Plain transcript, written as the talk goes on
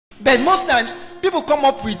But most times, people come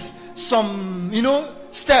up with some,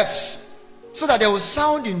 steps so that they will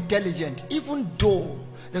sound intelligent, even though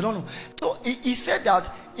they don't know. So he said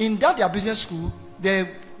that in their business school, they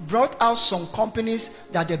brought out some companies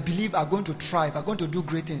that they believe are going to thrive, are going to do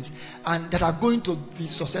great things, and that are going to be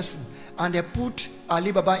successful. And they put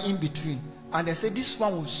Alibaba in between. And they say this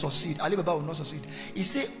one will succeed, Alibaba will not succeed. He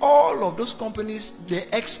said all of those companies,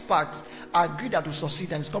 the experts agree that will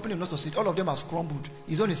succeed, and his company will not succeed. All of them have crumbled.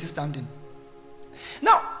 His own is still standing.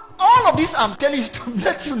 Now, all of this I'm telling you to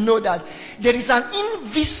let you know that there is an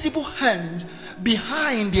invisible hand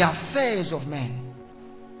behind the affairs of men.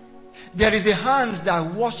 There is a hand that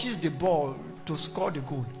watches the ball to score the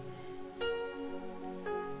goal.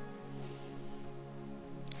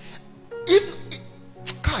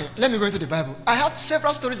 Let me go into the Bible. I have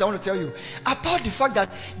several stories I want to tell you about the fact that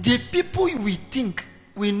the people we think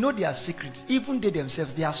we know their secrets, even they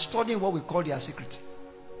themselves, they are studying what we call their secrets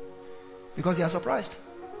because they are surprised.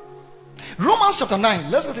 Romans chapter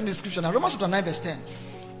 9, let's go to the description now. Romans chapter 9 verse 10.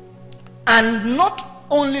 And not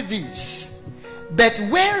only this, but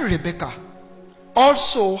when Rebekah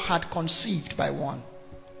also had conceived by one,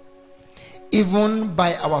 even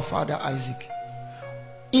by our father Isaac,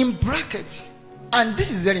 in brackets, and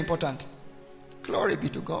this is very important. Glory be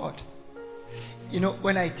to God.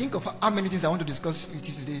 When I think of how many things I want to discuss with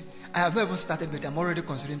you today, I have not even started, but I'm already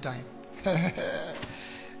considering time.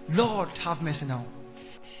 Lord, have mercy now.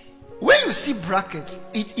 When you see brackets,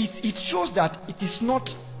 it shows that it is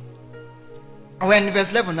not. We're in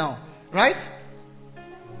verse 11 now, right?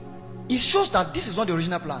 It shows that this is not the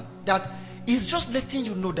original plan. That is just letting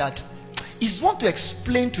you know that it's want to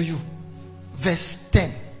explain to you. Verse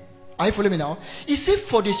 10. Are you following me now? He said,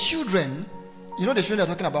 for the children, the children they're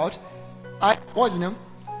talking about. What's the name?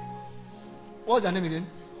 What's their name again?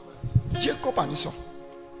 Jacob and Esau.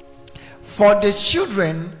 For the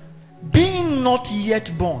children, being not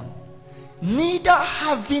yet born, neither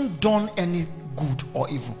having done any good or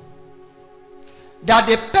evil, that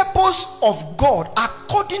the purpose of God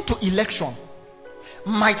according to election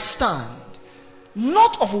might stand,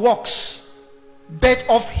 not of works, but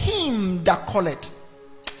of him that calleth.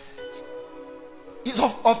 It's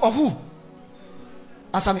of who?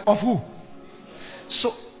 Answer me, of who?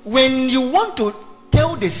 So when you want to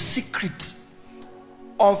tell the secret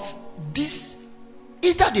of this,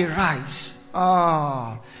 either the rise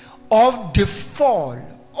of the fall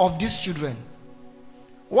of these children,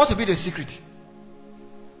 what will be the secret?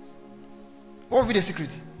 What will be the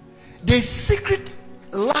secret? The secret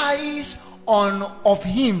lies on of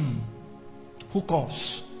him who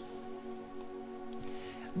calls.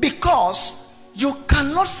 Because you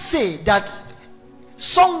cannot say that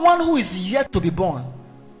someone who is yet to be born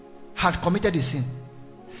had committed a sin.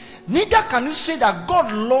 Neither can you say that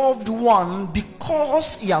God loved one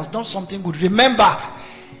because he has done something good. Remember,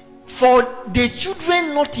 for the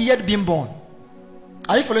children not yet being born.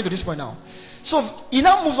 Are you following to this point now? So he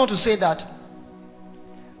now moves on to say that,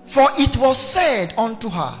 for it was said unto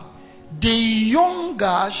her, the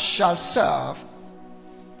younger shall serve,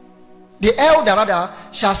 the elder rather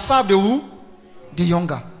shall serve the who? The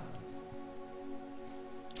younger.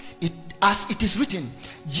 As it is written,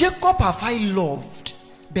 Jacob have I loved,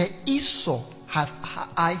 but Esau have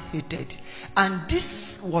I hated. And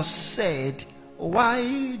this was said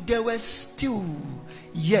while they were still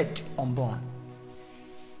yet unborn.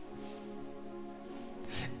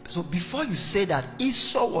 So before you say that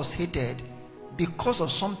Esau was hated because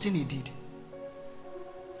of something he did.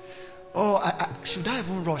 Oh, should I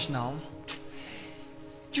even rush now?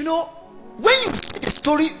 When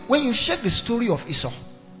you check the story of Esau,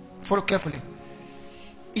 follow carefully.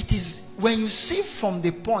 It is when you see from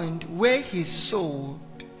the point where he sold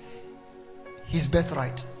his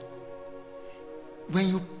birthright. When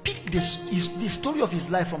you pick the story of his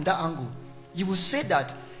life from that angle, you will say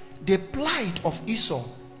that the plight of Esau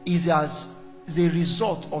is as the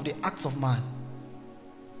result of the acts of man.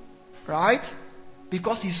 Right?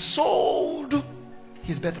 Because he sold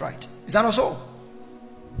his birthright. Is that not so?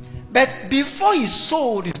 But before he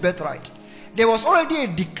sold his birthright, there was already a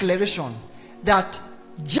declaration that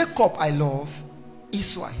Jacob I love,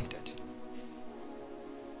 Esau I hated.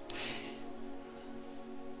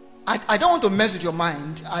 I don't want to mess with your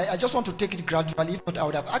mind. I just want to take it gradually. If not, I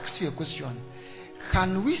would have asked you a question.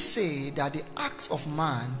 Can we say that the act of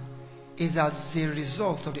man is as a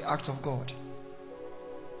result of the act of God?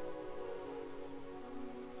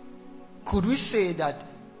 Could we say that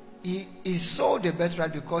he sold the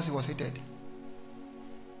birthright because he was hated?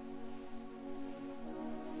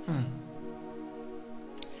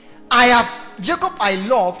 Jacob I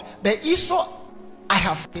loved, but Esau I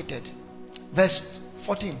have hated. Verse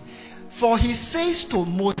 14. For he says to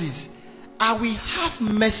Moses, I will have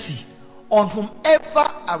mercy on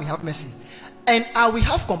whomever I will have mercy, and I will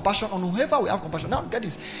have compassion on whoever will have compassion. Now get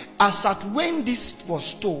this. As at when this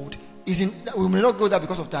was told, we may not go there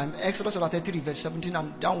because of time. Exodus 33 verse 17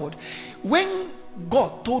 and downward. When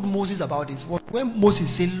God told Moses about this, when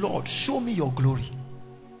Moses said, Lord, show me your glory.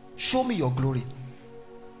 Show me your glory.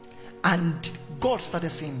 And God started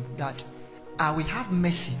saying that I will have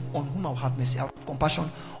mercy on whom I will have mercy. I will have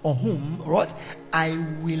compassion on whom, what? I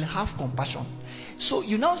will have compassion. So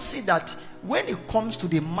you now see that when it comes to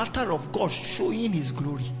the matter of God showing his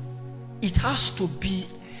glory, it has to be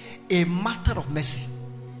a matter of mercy.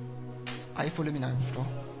 Are you following me now?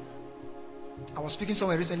 I was speaking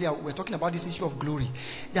somewhere recently. We were talking about this issue of glory.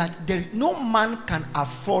 That no man can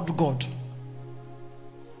afford God.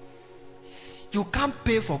 You can't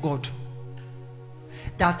pay for God.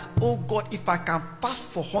 That, oh God, if I can fast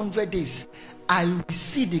for 100 days, I will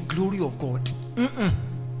see the glory of God.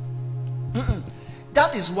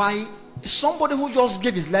 That is why somebody who just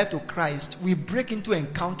gave his life to Christ will break into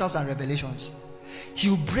encounters and revelations.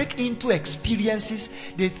 He'll break into experiences,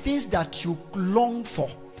 the things that you long for.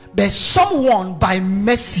 But someone by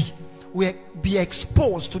mercy will be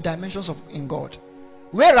exposed to dimensions in God.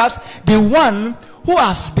 Whereas the one who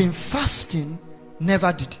has been fasting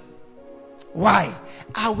never did. Why?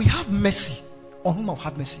 I will have mercy on whom I will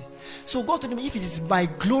have mercy. So God told me, if it is my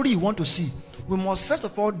glory you want to see, we must first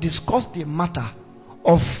of all discuss the matter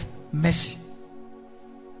of mercy.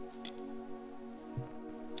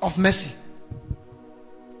 Of mercy.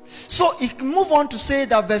 So it move on to say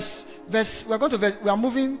that we are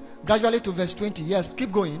moving gradually to verse 20. Yes,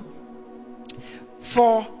 keep going.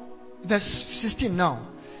 For verse 16 now.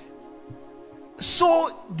 So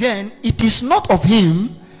then it is not of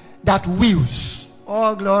him that wills,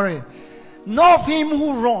 oh glory, nor of him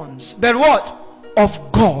who runs, but what?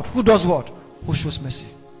 Of God, who does what? Who shows mercy.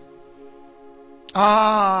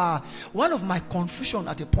 One of my confusion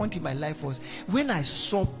at a point in my life was when I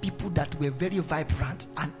saw people that were very vibrant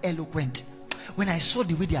and eloquent. When I saw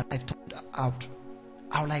the way their life turned out,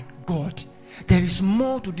 I was like, God, there is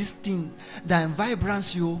more to this thing than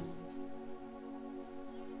vibrancy.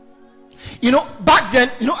 Back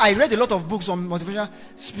then, I read a lot of books on motivational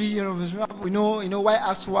speech. Why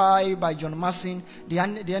Ask Why by John Mason, the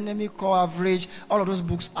Enemy Core Average, all of those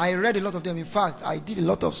books. I read a lot of them. In fact, I did a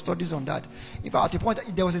lot of studies on that. In fact,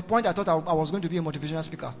 there was a point I thought I was going to be a motivational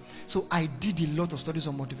speaker. So I did a lot of studies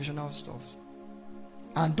on motivational stuff.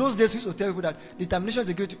 And those days we used to tell people that determination is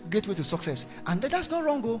the gateway to success. And that's not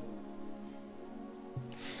wrong, go.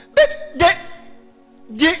 But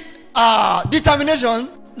determination.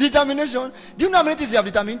 Do you know how many things you have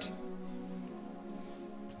determined?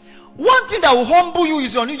 One thing that will humble you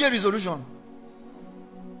is your New Year resolution.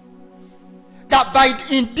 That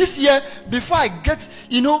in this year, before I get,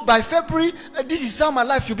 by February, this is how my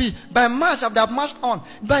life should be. By March, I would have marched on.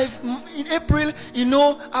 In April,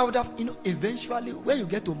 I would have, eventually, when you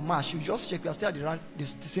get to March, you just check, you are still at the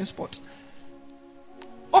same spot.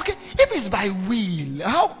 Okay, if it's by will,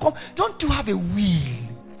 how come? Don't you have a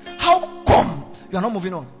will? How come you are not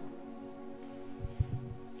moving on?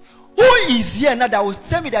 Who is here now that will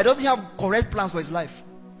tell me that doesn't have correct plans for his life?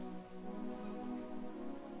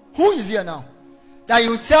 Who is here now that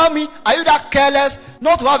you tell me, are you that careless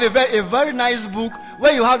not to have a very nice book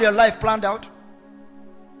where you have your life planned out?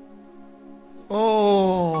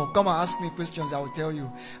 Oh, come and ask me questions. I will tell you.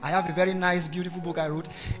 I have a very nice, beautiful book I wrote.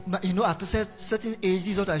 But at a certain age, this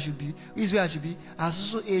is what I should be. This is where I should be. At a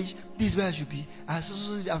certain age, this is where I should be. At a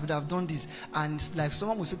certain age, I would have done this. And like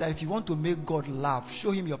someone would say that if you want to make God laugh,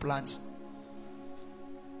 show him your plans.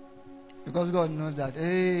 Because God knows that,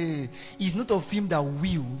 hey, it's not of him that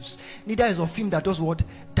wills, neither is of him that does what?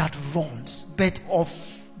 That runs, but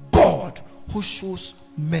of God who shows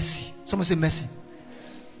mercy. Someone say mercy.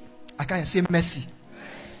 I can't say mercy.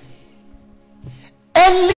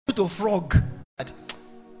 Only to frog.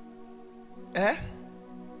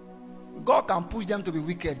 God can push them to be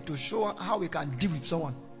wicked to show how we can deal with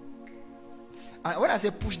someone. And when I say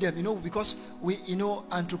push them, because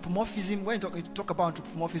anthropomorphism, when you talk about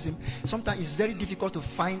anthropomorphism, sometimes it's very difficult to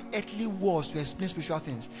find earthly words to explain spiritual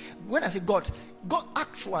things. When I say God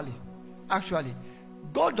actually,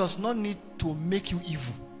 God does not need to make you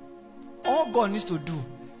evil. All God needs to do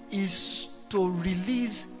is to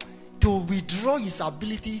withdraw his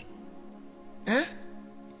ability, the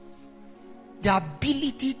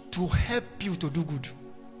ability to help you to do good.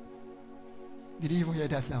 Did you even hear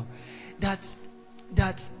that now?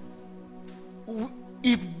 That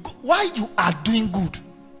why you are doing good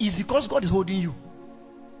is because God is holding you,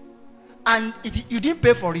 and you didn't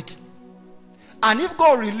pay for it. And if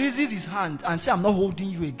God releases his hand and say, I'm not holding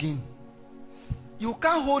you again, you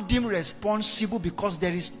can't hold him responsible, because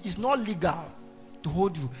it's not legal to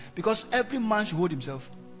hold you, because every man should hold himself.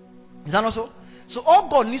 Is that not so? So all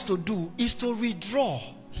God needs to do is to withdraw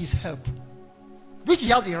his help, which he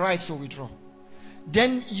has the right to withdraw.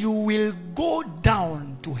 Then you will go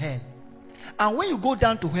down to hell. And when you go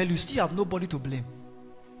down to hell, you still have nobody to blame.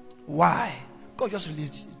 Why? God just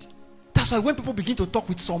released it. That's why when people begin to talk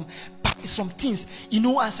with some things,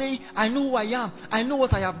 and say, I know who I am, I know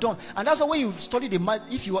what I have done. And that's why when you study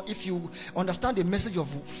if you understand the message of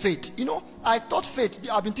faith, I taught faith,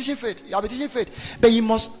 I've been teaching faith, but you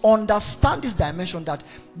must understand this dimension, that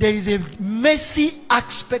there is a mercy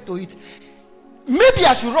aspect to it. Maybe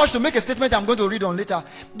I should rush to make a statement I'm going to read on later,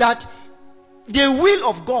 that the will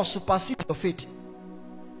of God supersedes your faith.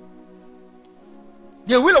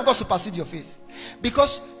 The will of God supersedes your faith.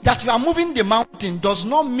 Because that you are moving the mountain does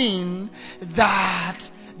not mean that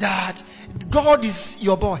God is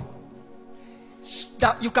your boy.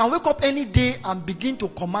 That you can wake up any day and begin to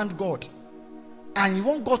command God, and you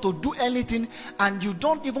want God to do anything, and you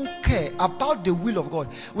don't even care about the will of God.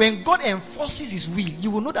 When God enforces his will, you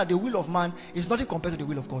will know that the will of man is nothing compared to the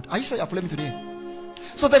will of God. Are you sure you are following me today?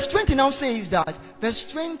 So verse 20 now says that, verse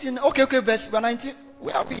 20, verse 19,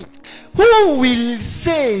 where are we? Who will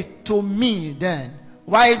say to me then,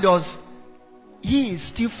 why does he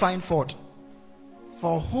still find fault?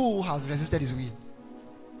 For who has resisted his will?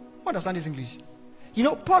 Understand this English?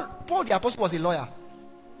 Paul the apostle was a lawyer.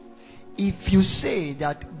 If you say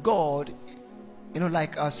that God,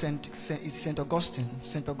 like Saint Augustine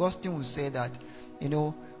will say that,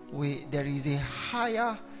 there is a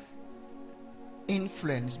higher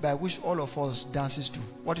influence by which all of us dances to.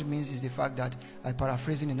 What it means is the fact that, I'm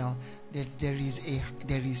paraphrasing it now, that there is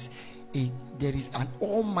an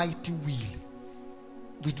almighty will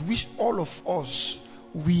with which all of us,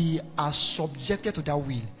 we are subjected to that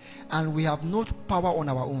will, and we have no power on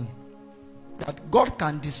our own. That God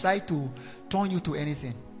can decide to turn you to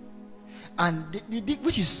anything, and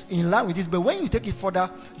which is in line with this. But when you take it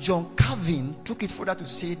further, John Calvin took it further to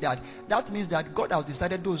say that means that God has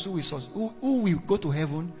decided those who will go to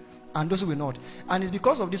heaven and those who will not. And it's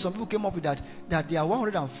because of this some people came up with that there are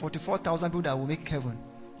 144,000 people that will make heaven.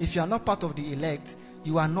 If you are not part of the elect,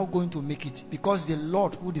 you are not going to make it, because the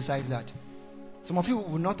Lord who decides that. Some of you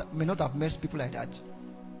may not have met people like that.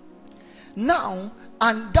 Now,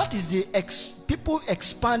 and that is the people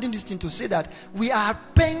expanding this thing to say that we are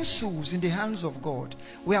pencils in the hands of God.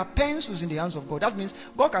 We are pencils in the hands of God. That means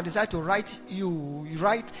God can decide to use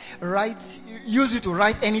you to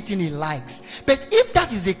write anything he likes. But if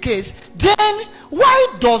that is the case, then why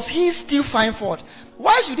does he still find fault?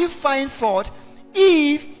 Why should he find fault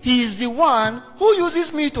if he is the one who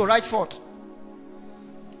uses me to write fault?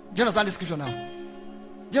 Do you understand the scripture now? Do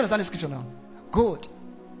you understand the scripture now? Good.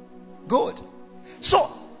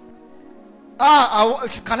 So,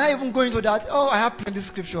 can I even go into that? I have plenty of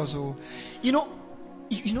scriptures. So, you know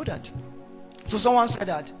that. So someone said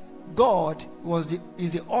that God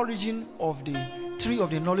is the origin of the tree of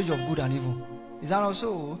the knowledge of good and evil. Is that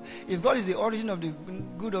also? If God is the origin of the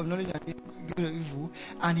good of knowledge and good and evil,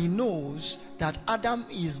 and he knows that Adam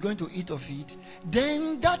is going to eat of it,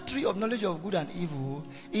 then that tree of knowledge of good and evil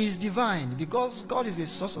is divine, because God is the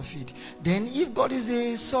source of it. Then if God is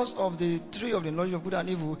the source of the tree of the knowledge of good and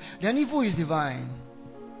evil, then evil is divine.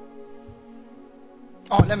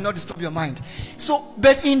 Oh, let me not disturb your mind. So,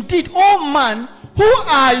 but indeed, oh man, who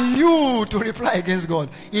are you to reply against God?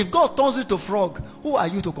 If God turns you to frog, who are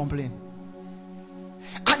you to complain?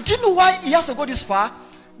 And do you know why he has to go this far?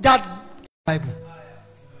 That Bible.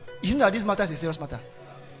 You know that this matter is a serious matter.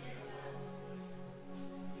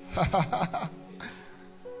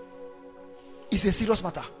 It's a serious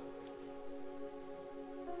matter.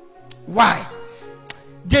 Why?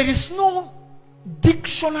 There is no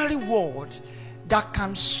dictionary word that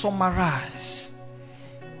can summarize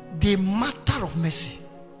the matter of mercy.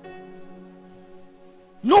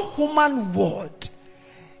 No human word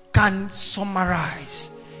can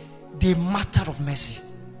summarize the matter of mercy.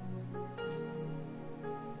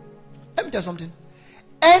 Let me tell you something.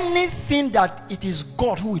 Anything that it is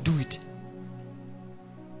God who will do it,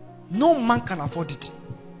 no man can afford it.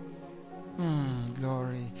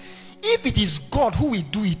 Glory. If it is God who will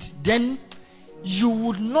do it, then you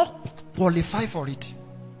would not qualify for it.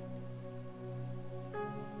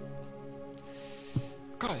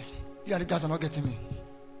 God, you guys are not getting me.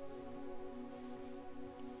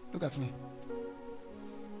 Look at me.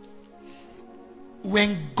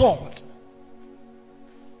 When God,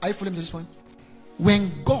 are you following me to this point?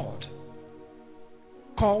 When God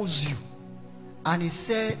calls you and he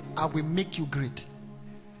said, I will make you great.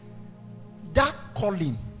 That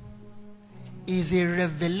calling is a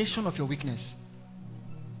revelation of your weakness.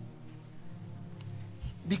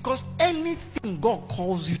 Because anything God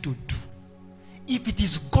calls you to do, if it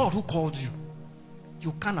is God who called you,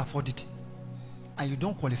 you can't afford it. And you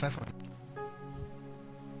don't qualify for it.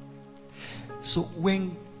 So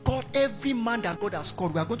when God, every man that God has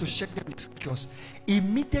called, we are going to check them in the scriptures.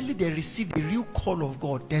 Immediately they received the real call of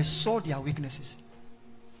God, they saw their weaknesses.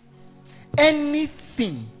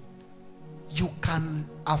 Anything you can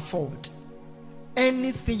afford,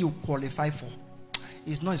 anything you qualify for,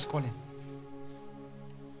 is not his calling.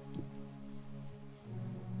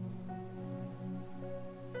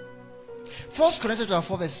 First Corinthians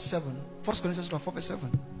 4 verse 7. First Corinthians 4 verse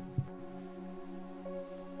 7.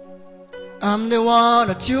 I'm the one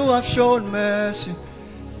that you have shown mercy.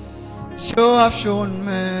 You have shown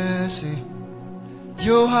mercy.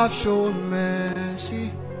 You have shown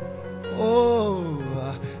mercy.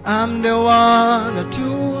 Oh, I'm the one that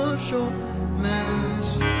you have shown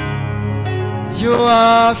mercy. You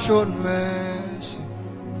have shown mercy.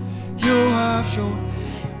 You have shown.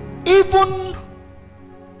 Even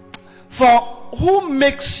for who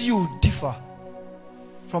makes you differ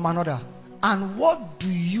from another? And what do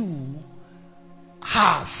you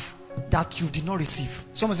have that you did not receive?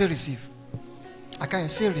 Someone say receive. I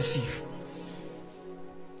can't say receive.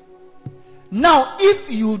 Now,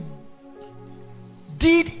 if you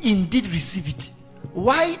did indeed receive it,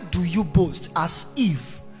 why do you boast as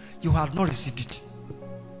if you had not received it?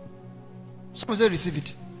 Someone say receive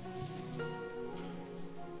it.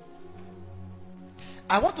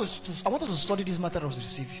 I want us to study this matter of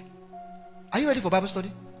receive. Are you ready for Bible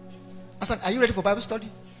study? I said, are you ready for Bible study?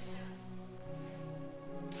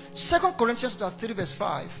 2 Corinthians 3 verse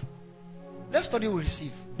 5. Let's study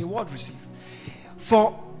receive. The word receive.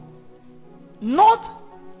 For not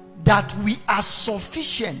that we are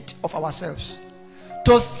sufficient of ourselves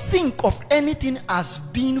to think of anything as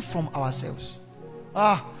being from ourselves.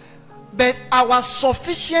 But our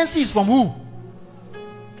sufficiency is from who?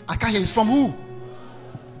 I can't hear. It's from who?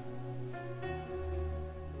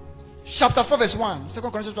 Chapter 4 verse 1. 2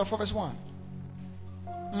 Corinthians 4 verse 1.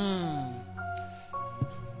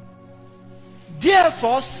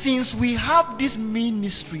 Therefore, since we have this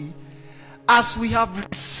ministry, as we have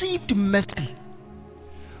received mercy,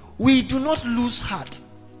 we do not lose heart.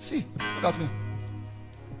 See, look at me.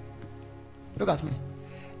 Look at me.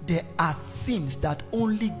 There are things that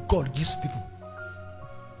only God gives people.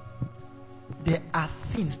 There are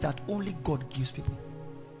things that only God gives people.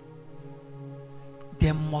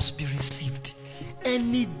 They must be received.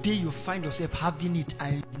 Any day you find yourself having it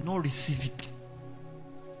and you not receive it,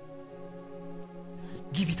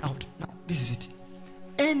 give it out. Now, this is it.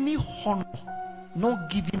 Any honor not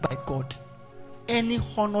given by God, any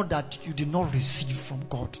honor that you did not receive from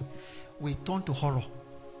God, will turn to horror.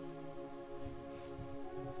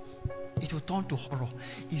 It will turn to horror.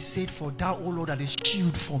 He said, for thou, O Lord, are the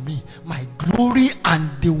shield for me, my glory,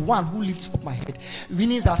 and the one who lifts up my head.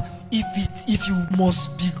 Meaning that if you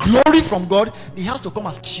must be glory from God, it has to come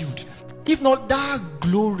as shield. If not, that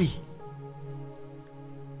glory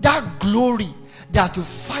that you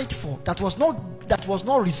fight for, that was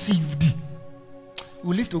not received,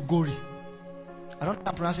 will live to glory. I don't know if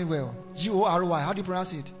I'm pronouncing well. G-O-R-Y. How do you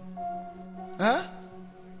pronounce it? Huh?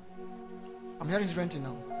 I'm hearing it's renting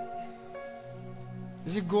now.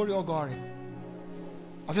 Is it glory or glory?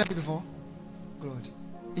 Have you heard it before? Good.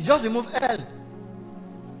 It just removed L.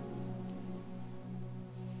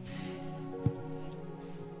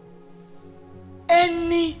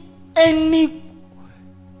 Any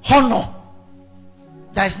honor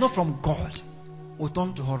that is not from God will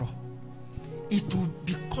turn to horror. It will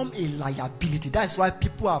become a liability. That's why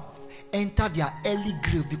people have entered their early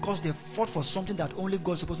grave, because they fought for something that only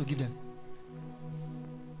God is supposed to give them.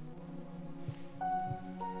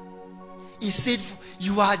 He said,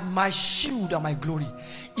 you are my shield and my glory.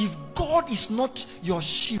 If God is not your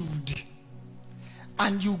shield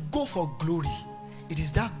and you go for glory, it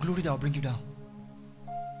is that glory that will bring you down.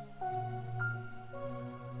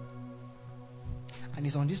 And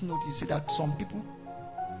it's on this note you see that some people,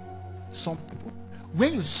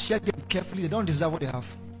 when you share them carefully, they don't deserve what they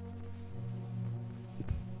have.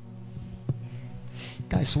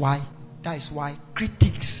 That is why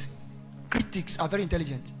critics are very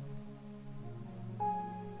intelligent.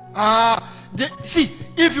 See,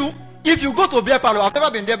 if you go to a beer parlor, I've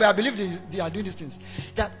never been there, but I believe they are doing these things.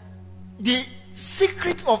 That the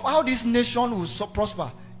secret of how this nation will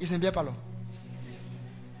prosper is in beer parlor.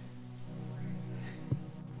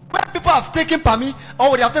 When people have taken palmy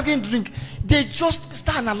or they have taken drink, They just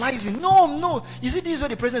start analyzing. No. You see, this is where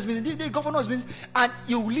the president is missing, the governor is missing, and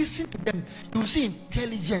you listen to them. You see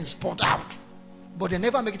intelligence poured out, but they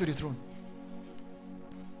never make it to the throne.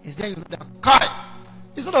 It's then you know that Kai,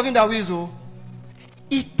 it's not of him that wills.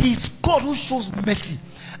 It is God who shows mercy.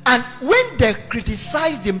 And when they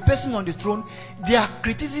criticize the person on the throne, their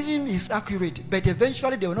criticism is accurate, but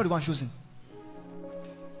eventually they were not the one chosen.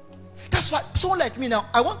 That's why someone like me now,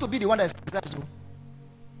 I want to be the one that is criticized.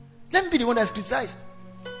 Let me be the one that is criticized.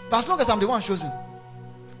 But as long as I'm the one chosen.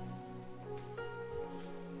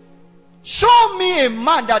 Show me a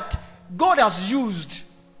man that God has used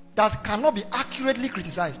that cannot be accurately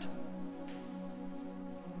criticized.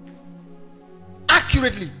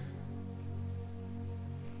 Accurately.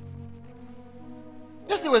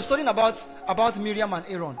 Yesterday we were studying about Miriam and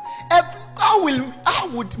Aaron. How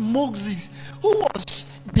would Moses, who was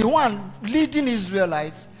the one leading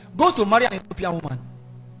Israelites, go to marry an Ethiopian woman?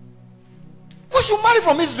 We should marry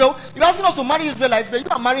from Israel. You're asking us to marry Israelites, but you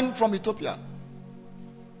are marrying from Ethiopia.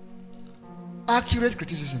 Accurate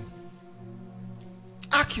criticism.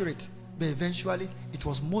 Accurate. But eventually, it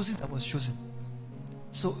was Moses that was chosen.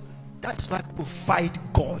 So, that's why people fight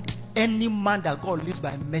God. Any man that God leads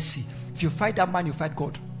by mercy, if you fight that man, you fight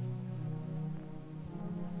God.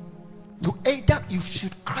 You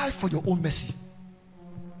should cry for your own mercy.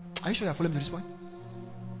 Are you sure you are following me to this point?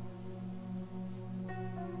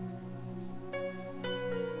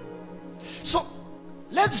 So,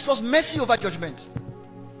 let's discuss mercy over judgment.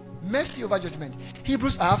 Mercy over judgment.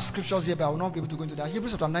 Hebrews, I have scriptures here, but I will not be able to go into that.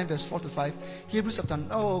 Hebrews chapter 9, verse 4 to 5. Hebrews chapter,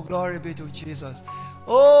 oh, glory be to Jesus.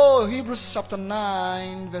 Oh, Hebrews chapter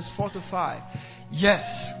 9, verse 4 to 5.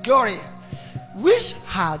 Yes, glory. Which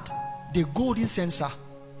had the golden censer.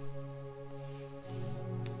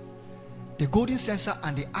 The golden censer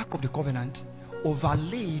and the ark of the covenant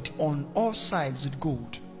overlaid on all sides with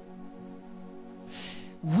gold.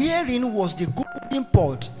 Wherein was the golden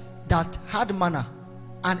pot that had manna,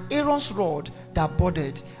 and Aaron's rod that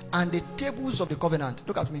budded, and the tables of the covenant.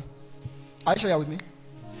 Look at me. Are you sure you are with me?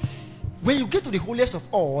 When you get to the holiest of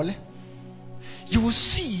all, you will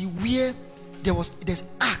see where there's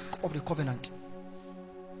ark of the covenant.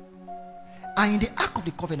 And in the ark of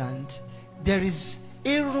the covenant, there is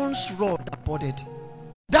Aaron's rod that budded.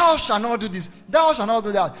 Thou shalt not do this, thou shalt not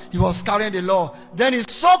do that. He was carrying the law. Then he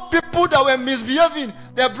saw people that were misbehaving.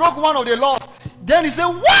 They broke one of the laws. Then he said,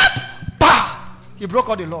 what? Bah! He broke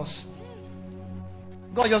all the laws.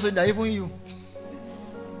 God just said that even you.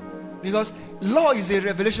 Because law is a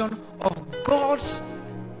revelation of God's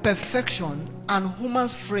perfection and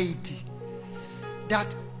human's frailty.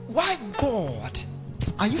 That why God,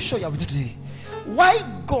 are you sure you are with me today? Why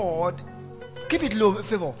God, keep it low,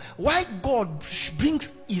 favor. Why God brings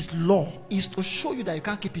his law is to show you that you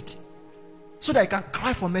can't keep it, so that you can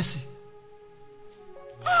cry for mercy.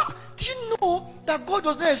 Do you know that God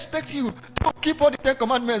does not expect you to keep all the 10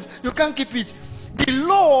 commandments? You can't keep it. The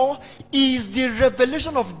law is the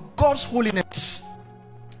revelation of God's holiness,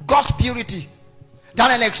 God's purity,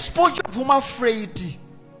 than an exposure of human frailty.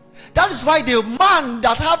 That is why the man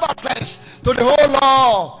that have access to the whole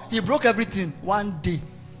law, he broke everything one day.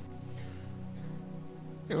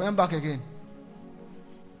 He went back again.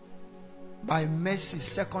 By mercy,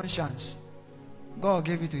 second chance, God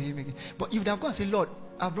gave it to him again. But if they have gone and say, Lord,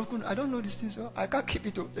 I've broken, I don't know these things, so I can't keep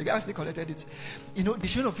it. The guys, they collected it. You know, the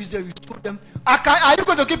children of Israel, we told them, are you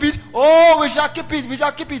going to keep it? Oh, we shall keep it, we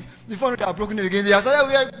shall keep it. Before they have broken it again, they are saying,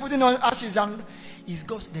 we are putting on ashes, and it's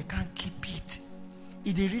God, they can't keep it.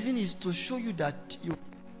 The reason is to show you that you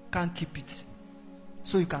can't keep it,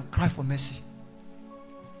 so you can cry for mercy.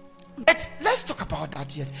 But let's talk about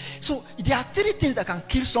that yet. So there are 3 things that can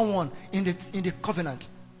kill someone in the covenant.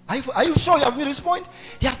 Are you sure you have made this point?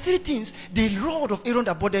 There are 3 things. The rod of Aaron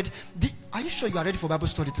that budded. Are you sure you are ready for Bible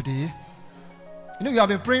study today? You know, you have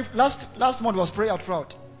been praying. Last month was prayer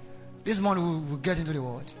throughout. This month we'll get into the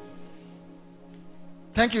word.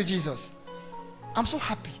 Thank you, Jesus. I'm so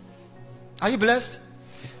happy. Are you blessed?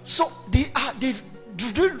 So the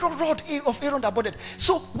rod of Aaron that budded.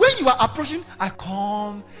 So when you are approaching, I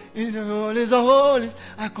come in the holies of holies.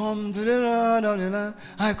 I come to the Lord of the Lamb.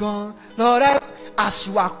 I come, Lord. As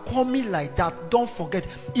you are coming like that, don't forget,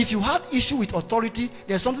 if you had issue with authority,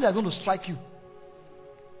 there's something that's going to strike you.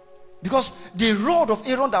 Because the rod of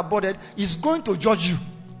Aaron that budded is going to judge you.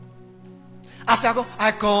 As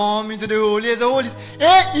I come into the holies of holies.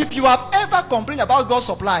 Hey, if you have ever complained about God's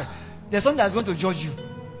supply, there's something that's going to judge you.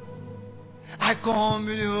 I come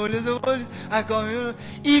in the holies of holies. I come in.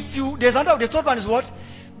 There's another, the third one is what?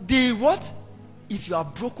 If you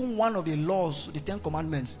have broken one of the laws, the 10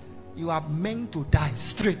 commandments, you are meant to die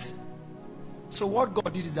straight. So what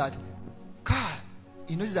God did is that God,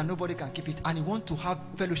 he knows that nobody can keep it, and he wants to have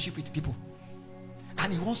fellowship with people.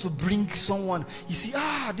 And he wants to bring someone. You see,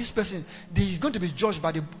 this person, is going to be judged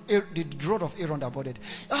by the rod of Aaron that budded.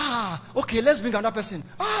 Okay, let's bring another person.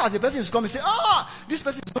 The person is coming, say, this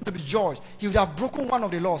person is going to be judged. He would have broken one of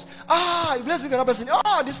the laws. Let's bring another person.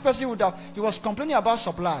 This person would have. He was complaining about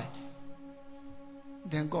supply.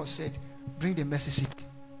 Then God said, bring the mercy seat.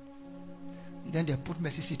 Then they put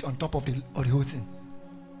mercy seat on top of the whole thing.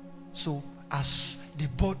 So as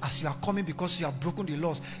you are coming because you have broken the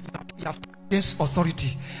laws, you have against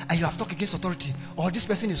authority, and you have talked against authority, or this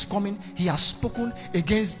person is coming, he has spoken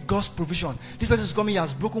against God's provision. This person is coming, he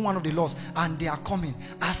has broken one of the laws, and they are coming.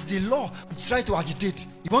 As the law try to agitate,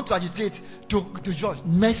 you want to agitate to judge,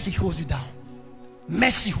 mercy holds it down.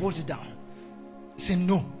 Mercy holds it down. Say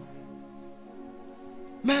no.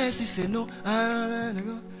 Mercy say no.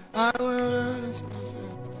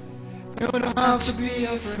 You don't have to be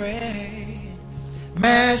afraid.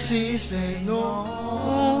 Mercy say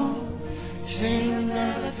no. Sin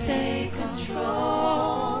never take control.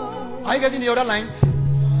 Are you getting the other line?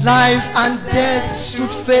 Life and death stood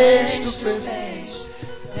face to face.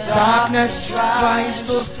 Darkness tries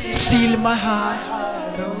to steal my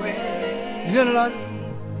heart away. You know that?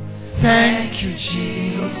 Thank you,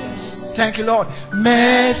 Jesus. Thank you, Lord.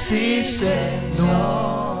 Mercy says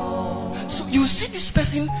no. So you see this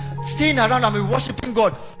person staying around and worshiping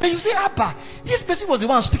God. And you say, Abba, this person was the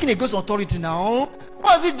one speaking against authority now.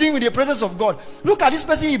 What was he doing with the presence of God? Look at this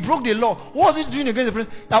person, he broke the law. What was he doing against the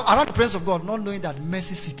presence, around the presence of God? Not knowing that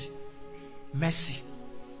mercy seat. Mercy.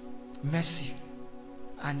 Mercy.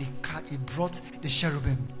 And he brought the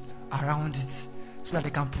cherubim around it so that they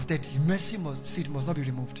can protect. The mercy seat must not be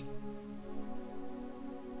removed.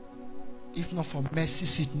 If not for mercy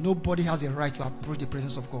seat, nobody has a right to approach the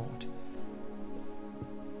presence of God.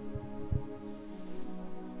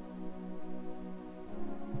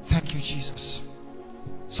 Thank you, Jesus.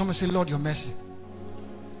 Someone say, Lord, your mercy.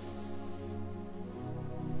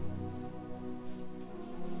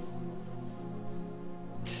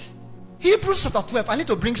 Hebrews chapter 12. I need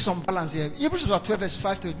to bring some balance here. Hebrews chapter 12, verse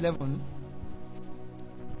 5 to 11.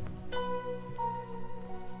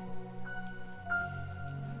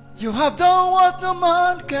 You have done what no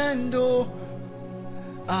man can do.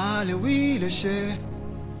 Alleluia.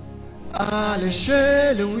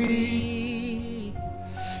 Alleluia.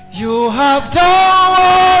 You have done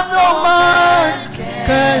what no man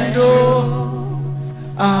can do.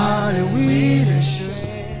 Alleluia.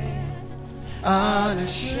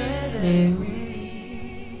 Alleluia.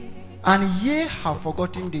 And ye have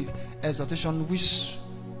forgotten the exhortation which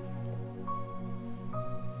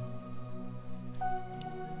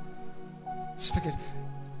speak it.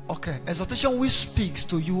 Okay, exhortation which speaks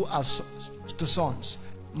to you as to sons.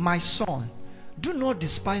 My son, do not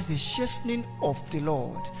despise the chastening of the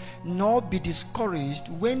Lord, nor be discouraged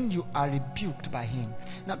when you are rebuked by him.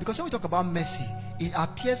 Now, because when we talk about mercy, it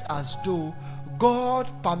appears as though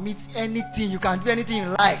God permits anything. You can do anything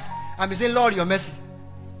you like. And we say, Lord, your mercy.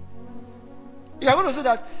 You are going to say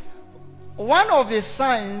that one of the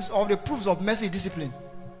signs of the proofs of mercy is discipline.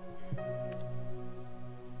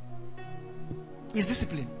 Is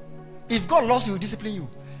discipline. If God loves you, he will discipline you.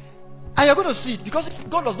 And you're going to see it, because if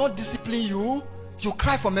God does not discipline you, you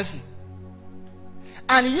cry for mercy.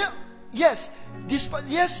 And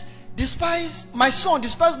despise my son,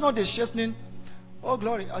 despise not the chastening. Oh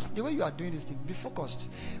glory, the way you are doing this thing, be focused.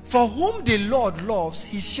 For whom the Lord loves,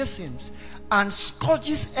 he chastens and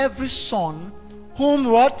scourges every son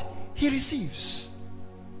whom what? He receives.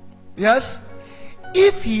 Yes?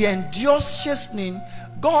 If he endures chastening,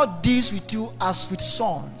 God deals with you as with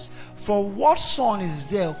sons. For what son is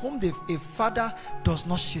there whom a father does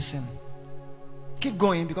not chasten? Keep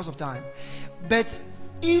going because of time. But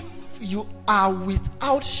if you are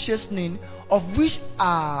without chastening, of which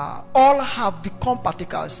all have become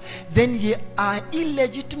partakers, then ye are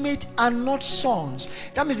illegitimate and not sons.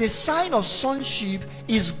 That means a sign of sonship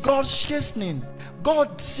is God's chastening.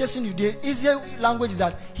 God chastening you. The easier language is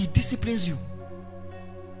that he disciplines you.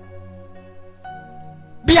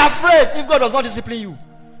 Be afraid if God does not discipline you.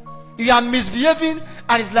 You are misbehaving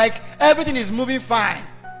and it's like everything is moving fine.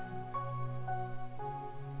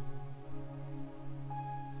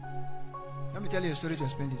 Let me tell you a story to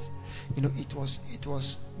explain this. You know, it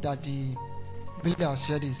was that the builder has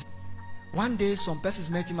shared this. One day some persons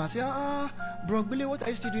met him and said, bro, Billy, what are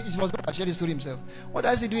you still doing? It was God that shared the story himself. What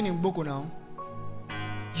are you still doing in Boko now?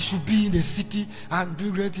 You should be in the city and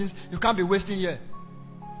do great things. You can't be wasting here.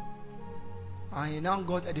 And he now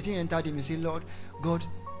got the thing entered him. He said, Lord, God,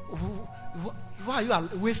 why are you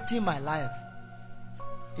wasting my life?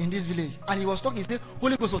 in this village. And he was talking, he said,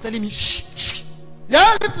 Holy Ghost was telling me, shh, shh.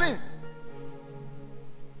 Yeah, listening.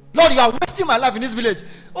 Lord, you are wasting my life in this village.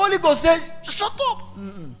 Holy Ghost said, shut up.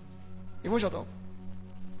 He won't shut up.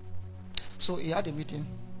 So he had a meeting.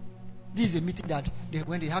 This is a meeting that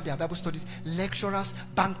when they have their Bible studies, lecturers,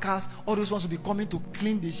 bankers, all those ones will be coming to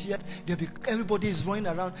clean the shed. Everybody is running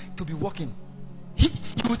around to be working. He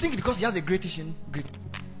would think because he has a great teaching, great.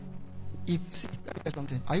 See, let me tell you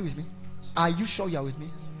something. Are you with me? Are you sure you are with me?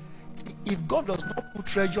 See, if God does not put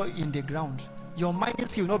treasure in the ground, your mining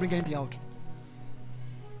skill will not bring anything out.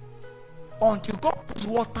 Until God puts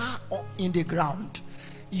water in the ground,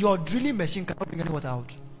 your drilling machine cannot bring any water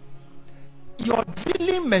out. Your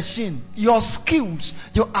drilling machine, your skills,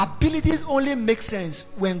 your abilities only make sense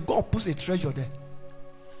when God puts a treasure there.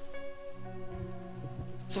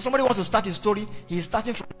 So somebody wants to start his story, he is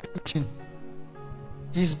starting from the machine.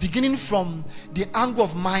 He is beginning from the angle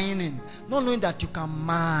of mining, not knowing that you can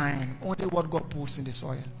mine only what God puts in the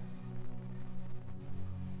soil.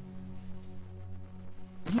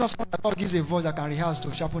 It's not something that God gives a voice that can rehearse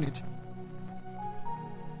to sharpen it.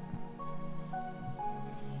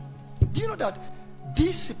 Do you know that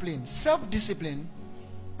discipline, self-discipline,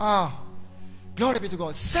 glory be to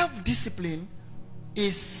God, self-discipline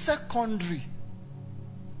is secondary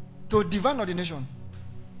to divine ordination?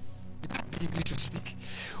 I believe to speak.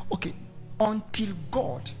 Okay, until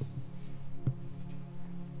God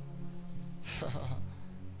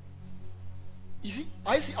you see,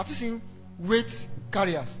 have you seen weight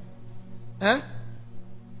carriers?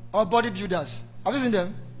 Or bodybuilders? Have you seen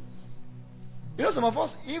them? You know, some of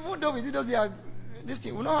us, even though we do this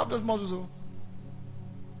thing, we don't have those muscles. So.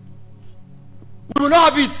 We will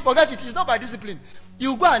not have it. Forget it. It's not by discipline.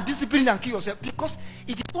 You go and discipline and kill yourself, because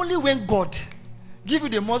it is only when God give you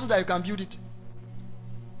the muscle that you can build it.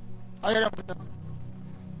 Are you hearing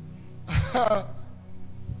now?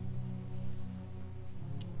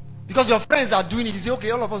 Because your friends are doing it. You say, okay,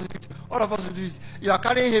 all of us will do it. All of us will do it. You are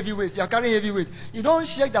carrying heavy weight. You are carrying heavy weight. You don't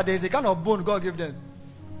check that there is a kind of bone God gave them.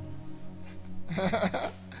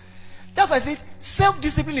 That's why I said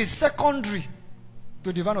self-discipline is secondary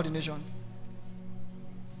to divine ordination.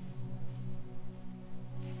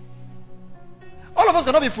 All of us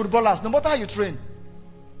cannot be footballers, no matter how you train.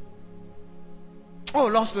 Oh,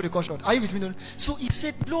 long story short. Are you with me? So he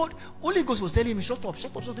said, Lord, Holy Ghost was telling me, shut up. So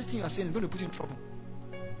this thing you are saying is going to put you in trouble.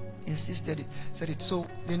 He insisted, said it. So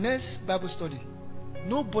the next Bible study,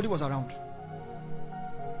 nobody was around.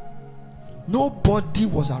 Nobody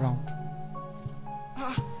was around.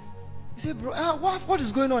 He said, bro, what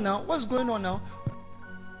is going on now? What's going on now?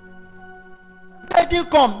 They didn't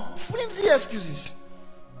come. Flimsy excuses.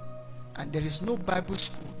 And there is no Bible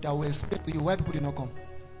school that will explain to you why people did not come.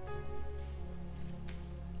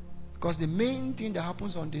 Because the main thing that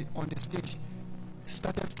happens on the stage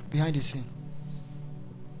started behind the scene.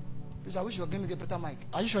 Please, I wish you were giving me a better mic.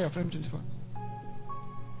 Are you sure you're framing this one?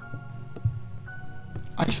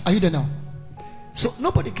 Are you there now? So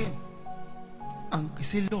nobody came. And he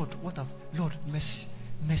said, Lord, Lord, mercy,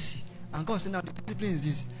 mercy. And God said, now the discipline is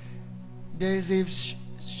this. There is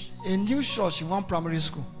a new church in one primary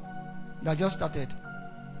school that just started.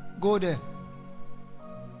 Go there.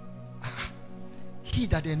 He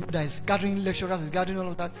that they know that is gathering lecturers, is gathering all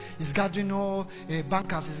of that, is gathering all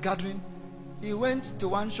bankers, is gathering. He went to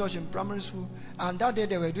one church in primary school, and that day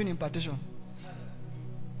they were doing impartation.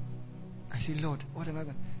 I said, Lord, what am I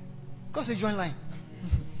going to do? God said, join line.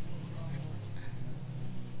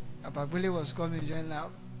 Ababule was coming, join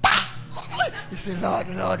line. He said, Lord,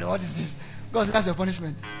 what is this? God said, that's your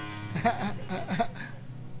punishment.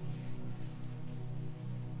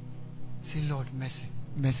 Say, Lord, mercy,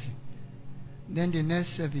 mercy. Then the next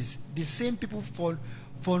service, the same people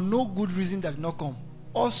for no good reason that did not come,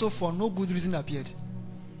 also for no good reason appeared.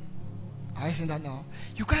 Are you saying that now?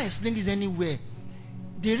 You can't explain this anywhere.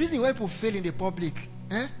 The reason why people fail in the public,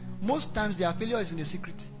 most times their failure is in the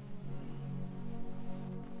secret.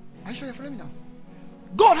 Are you sure you're following me now?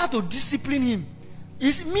 God had to discipline him.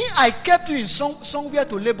 It's me, I kept you in somewhere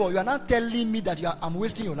to labor. You are not telling me that I'm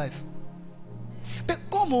wasting your life. But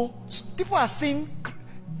come on, people are saying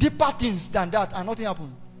deeper things than that, and nothing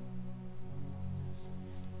happened.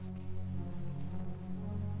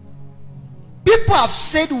 People have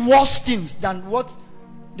said worse things than what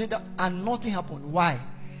did, and nothing happened. Why?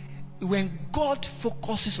 When God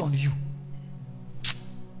focuses on you.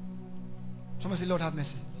 Someone say, Lord, have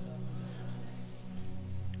mercy.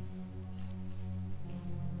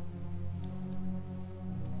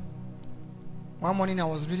 One morning I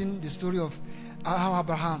was reading the story of how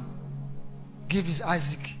Abraham gave his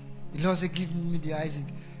Isaac. The Lord said, give me the Isaac,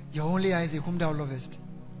 your only Isaac whom thou lovest.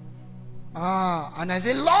 And I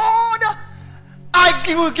say, Lord, I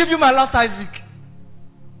will give you my last Isaac.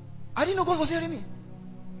 I didn't know God was hearing me.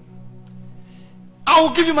 I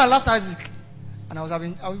will give you my last Isaac. And I was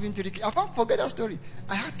having 3K. I can't forget that story.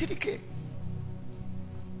 I had 3K.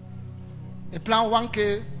 A plan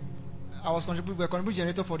 1K. I was contributing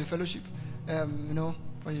generator for the fellowship. For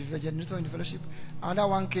the generator in the fellowship.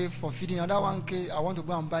 Another 1K for feeding. Another 1K. I want to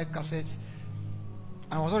go and buy cassettes.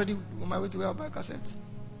 And I was already on my way to where I buy cassettes.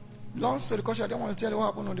 Long story short, I don't want to tell you what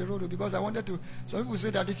happened on the road because I wanted to. Some people say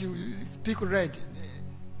that if you pick red,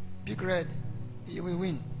 you will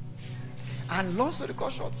win. And long story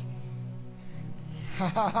short,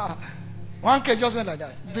 1K just went like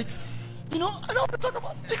that. But I don't want to talk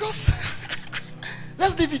about it because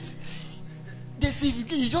let's leave it. They say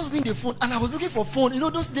you just win the phone, and I was looking for phone.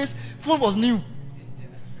 Those days phone was new,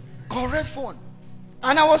 correct phone,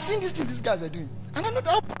 and I was seeing these things these guys were doing, and I'm not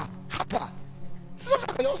Hapa.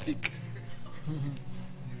 Sometimes I just pick.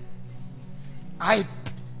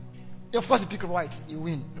 Of course, you pick white, you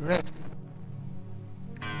win. Red.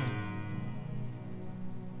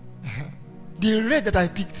 The red that I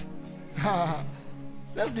picked.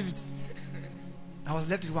 Let's leave it. I was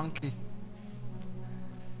left with 1K.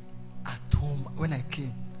 At home, when I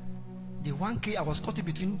came, the 1K I was caught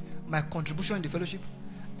between my contribution in the fellowship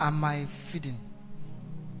and my feeding.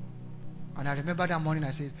 And I remember that morning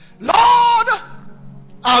I said, Lord,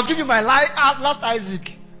 I'll give you my last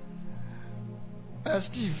Isaac.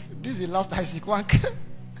 Steve, this is the last Isaac 1K.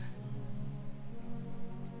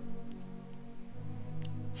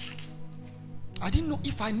 I didn't know.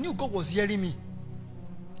 If I knew God was hearing me,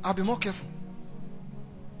 I'll be more careful.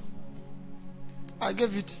 I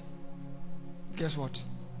gave it. Guess what?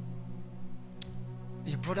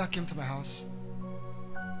 A brother came to my house.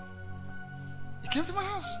 He came to my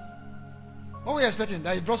house. What were you expecting?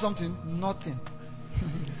 That he brought something? Nothing.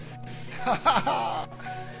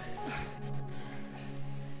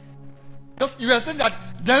 Because you were expecting that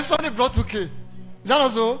then somebody brought 2K. Is that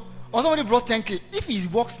also? Or somebody brought 10K. If he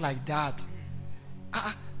works like that,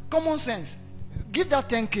 common sense. Give that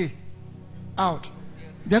 10K out.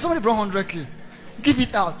 Then somebody brought 100K. Give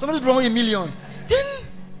it out. Somebody brought 1 million. Then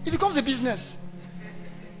it becomes a business.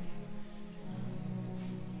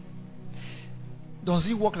 Does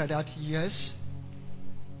it work like that? Yes.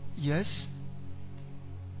 Yes.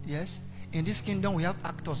 Yes. In this kingdom, we have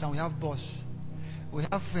actors and we have boss. We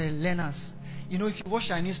have learners. If you watch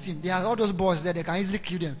Chinese film, there are all those boys there, they can easily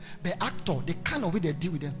kill them. But actor, the kind of way they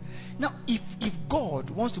deal with them. Now, if God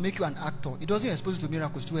wants to make you an actor, He doesn't expose you to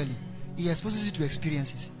miracles too early. He exposes you to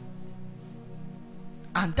experiences.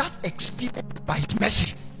 And that experience, by His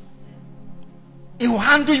mercy, He will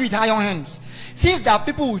handle you with iron hands. Things that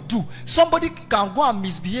people will do. Somebody can go and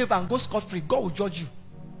misbehave and go scot-free. God will judge you.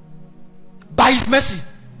 By His mercy.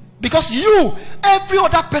 Because every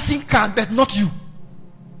other person can, but not you.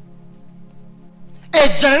 A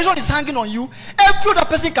generation is hanging on you. Every other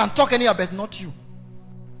person can talk anyhow, but not you.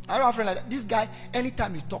 I don't have a friend like that. This guy,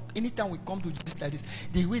 anytime he talk, anytime we come to this like this,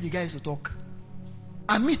 the way the guy is to talk.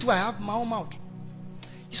 And me too, I have my own mouth.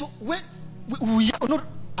 So when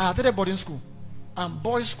I attended boarding school and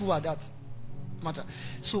boys' school at that matter.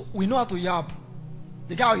 So we know how to yab.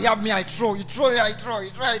 The guy will yab me, I throw. You throw, I throw.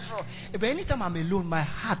 But anytime I'm alone, my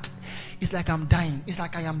heart is like I'm dying. It's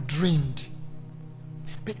like I am drained.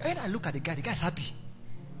 But when I look at the guy is happy.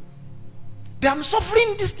 But I'm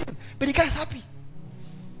suffering this thing, but the guy is happy.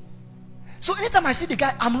 So anytime I see the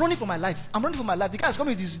guy, I'm running for my life. The guy is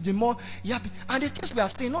coming with this, the more happy. And the things we are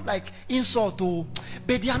saying, not like insult,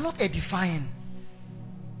 but they are not edifying.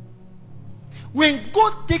 When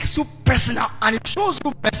God takes you personal and He shows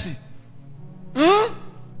you mercy,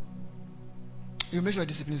 you make sure He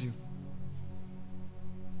disciplines you.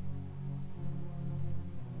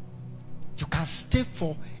 You can stay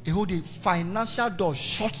for a whole day. Financial door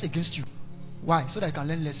shuts against you. Why? So that you can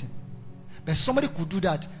learn lesson. But somebody could do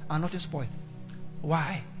that and nothing spoil.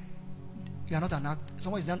 Why? You are not an actor.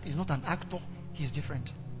 Someone is not an actor. He's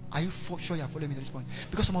different. Are you sure you are following me to this point?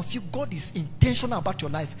 Because some of you, God is intentional about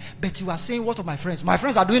your life, but you are saying, what of my friends? My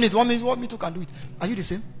friends are doing it. What me too can do it? Are you the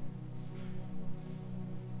same?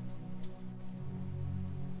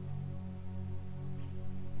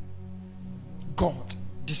 God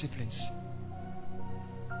disciplines.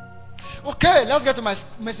 Okay, let's get to my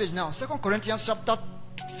message now. 2 Corinthians chapter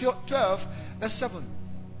 12, verse 7.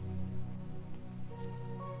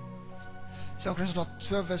 2 Corinthians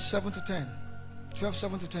 12, verse 7 to 10. 12,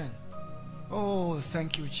 7 to 10. Oh,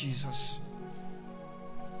 thank you, Jesus.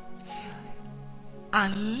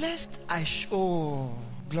 Unless I show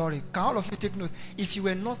glory. Can all of you take note? If you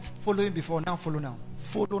were not following before, now follow now.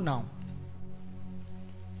 Follow now.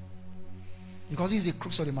 Because this is the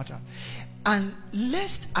crux of the matter. And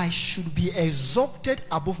lest I should be exalted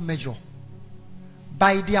above measure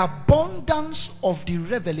by the abundance of the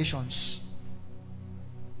revelations,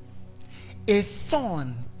 a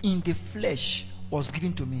thorn in the flesh was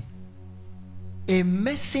given to me, a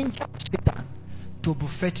messenger of Satan to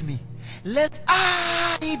buffet me. Let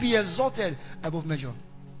I be exalted above measure.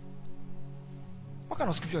 What kind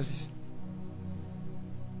of scripture is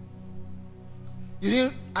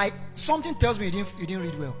this? Something tells me you didn't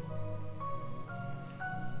read well.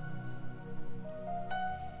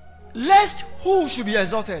 Lest who should be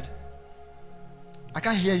exalted? I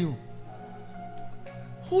can't hear you.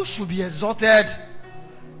 Who should be exalted?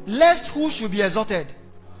 Lest who should be exalted?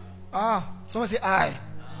 Someone say I.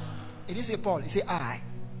 He didn't say Paul, he said I.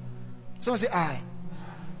 Someone say I.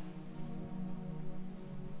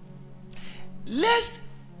 Lest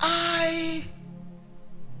I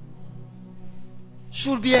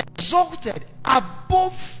should be exalted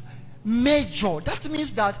above measure. That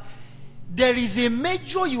means that there is a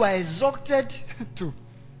measure you are exalted to.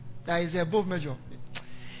 That is above measure.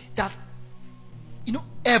 That,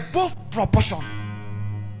 above proportion.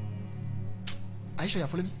 Are you sure you are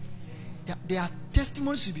following me? There are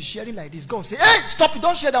testimonies you'll be sharing like this. God say, hey, stop it,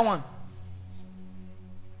 don't share that one.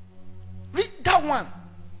 Read that one.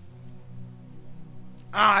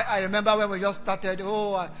 I remember when we just started.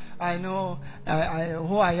 I know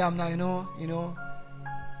who I am now,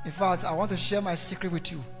 In fact, I want to share my secret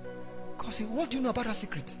with you. God said, what do you know about that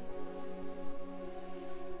secret?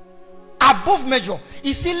 Above measure.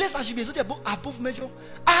 He said, lest I should be exalted above measure.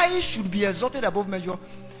 I should be exalted above measure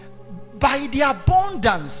by the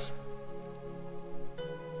abundance.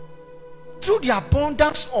 Through the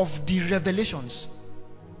abundance of the revelations.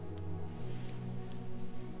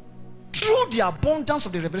 Through the abundance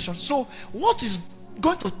of the revelations. So, what is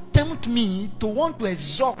going to tempt me to want to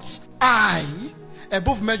exalt I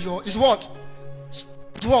above measure is what? It's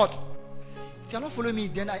what? If you're not following me,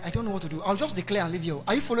 then I don't know what to do. I'll just declare and leave you.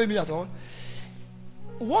 Are you following me at all?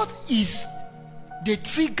 What is the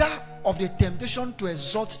trigger of the temptation to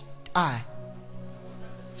exalt I?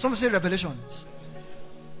 Some say revelations.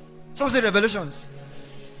 Some say revelations.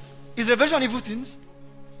 Is revelation evil things?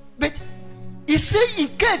 But he said, in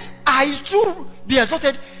case I should be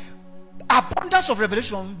exalted, abundance of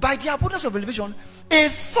revelation, by the abundance of revelation, a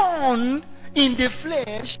thorn in the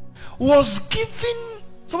flesh was given.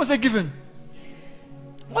 Someone say given.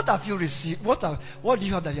 What have you received? What do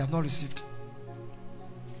you have that you have not received?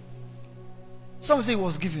 Someone say it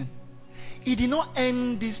was given. He did not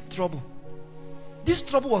end this trouble. This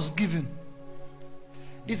trouble was given.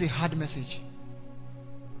 This is a hard message.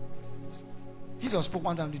 Jesus spoke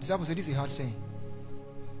one time. The disciples said, this is a hard saying.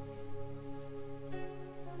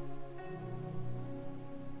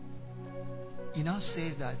 He now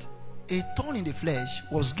says that a thorn in the flesh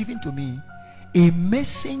was given to me, a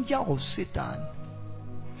messenger of Satan.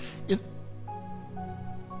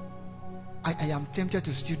 I am tempted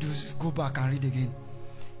to still go back and read again.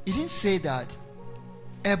 He didn't say that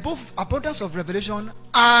above abundance of revelation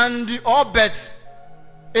and all bet,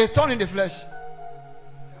 a thorn in the flesh.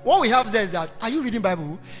 What we have there is that, are you reading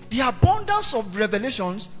Bible? The abundance of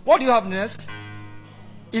revelations. What do you have next?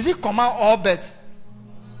 Is it comma or bet?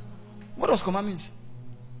 What does comma means?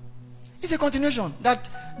 It's a continuation. That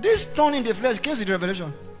this thorn in the flesh came with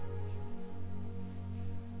revelation.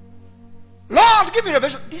 Lord, give me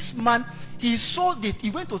revelation. This man, he saw that he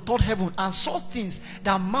went to third heaven and saw things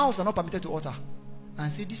that mouths are not permitted to utter.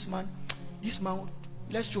 And said, this man,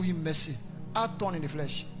 let's show him mercy. A thorn in the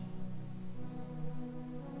flesh.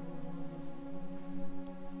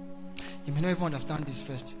 You may not even understand this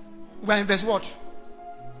first. We are in verse what?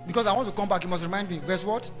 Because I want to come back, you must remind me. Verse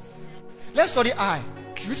what? Let's study I.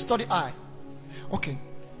 Should we study I? Okay.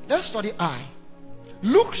 Let's study I.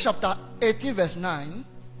 Luke chapter 18 verse 9.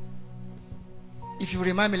 If you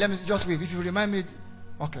remind me, let me just wait. If you remind me,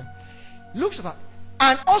 okay. Luke chapter.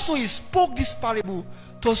 And also he spoke this parable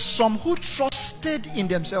to some who trusted in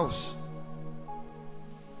themselves,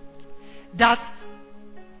 that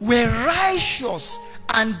were righteous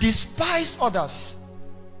and despised others.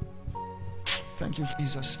 Thank you,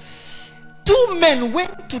 Jesus. Two men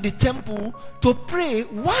went to the temple to pray,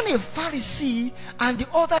 one a Pharisee and the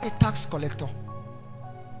other a tax collector.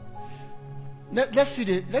 Let's see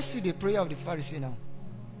the prayer of the Pharisee now.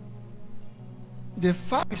 The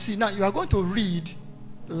Pharisee, now you are going to read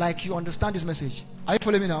like you understand this message. Are you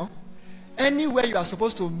following me now? Anywhere you are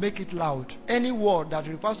supposed to make it loud, any word that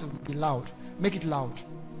requires to be loud, make it loud.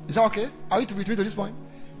 Is that okay? Are you with me to this point?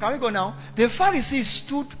 Can we go now? The Pharisee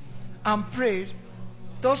stood and prayed,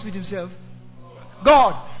 thus with himself,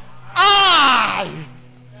 God, I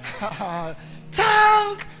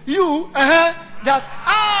thank you that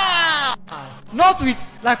not with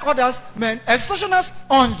like others men, extortioners,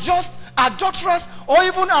 unjust, adulterers, or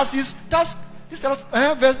even as his task.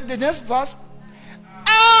 The next verse.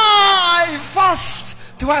 I fast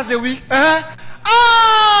twice a week.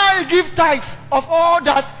 I give tithes of all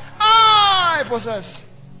that I possess.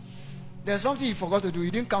 There's something you forgot to do.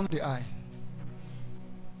 You didn't count the eye.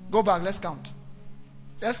 Go back. Let's count.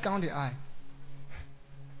 Let's count the eye.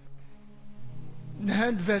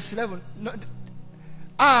 Then verse 11. No,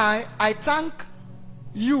 I thank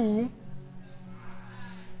you.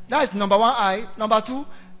 That is number one, I. Number two,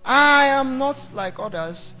 I am not like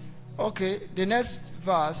others. Okay, the next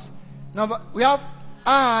verse. We have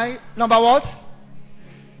I. Number what?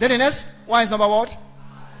 Then the next one is number what?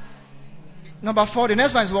 Number 4. The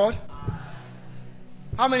next one is what?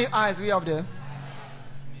 How many eyes do we have there?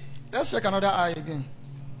 Let's check another eye again.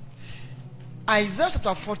 Isaiah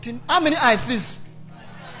chapter 14. How many eyes, please?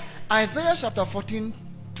 Isaiah chapter 14,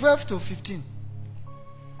 12 to 15.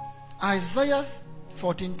 Isaiah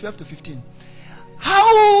 14, 12 to 15.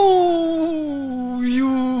 How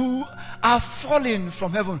you are falling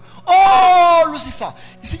from heaven, oh Lucifer.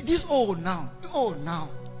 You see this, now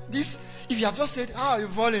this, if you have just said how you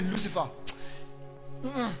fallen, Lucifer,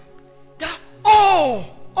 yeah,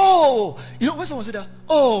 you know when someone said that,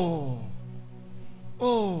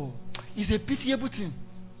 it's a pitiable thing.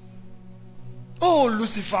 Oh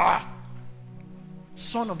Lucifer,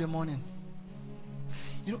 son of the morning.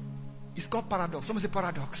 You know, it's called paradox. Someone say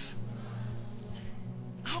paradox.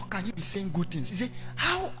 How can you be saying good things? You say,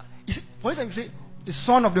 how? You say, for instance, you say, the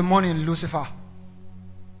son of the morning, Lucifer.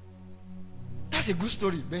 That's a good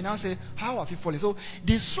story. But now say, how have you fallen? So,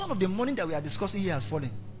 the son of the morning that we are discussing here has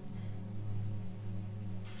fallen.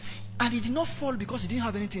 And he did not fall because he didn't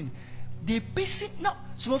have anything. The person, now,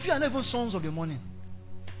 some of you are not even sons of the morning.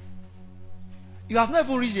 You have not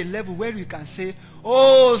even reached a level where you can say,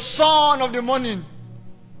 oh, son of the morning.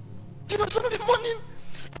 Do you know son of the morning?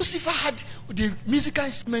 Lucifer had the musical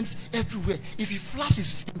instruments everywhere. If he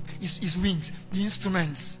flaps his wings, the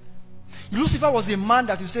instruments. Lucifer was a man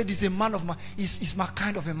that you said is a man of man. Is my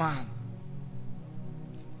kind of a man.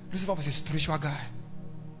 Lucifer was a spiritual guy.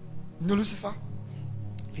 You know Lucifer?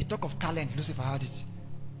 If you talk of talent, Lucifer had it.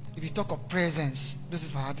 If you talk of presence,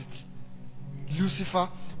 Lucifer had it. Lucifer,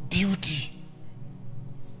 beauty.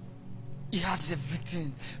 He has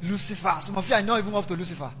everything. Lucifer. Some of you are not even up to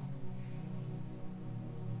Lucifer.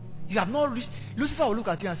 You have not reached. Lucifer will look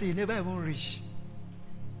at you and say, you never even reach.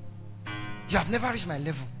 You have never reached my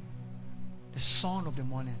level. The son of the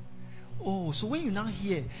morning. Oh, so when you now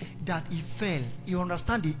hear that he fell, you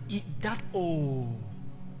understand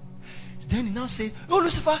then he now say, oh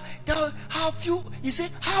Lucifer, have you? He say,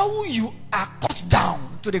 how you are cut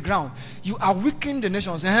down to the ground. You are weakening the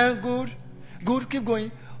nations. Good, keep going.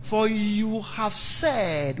 For you have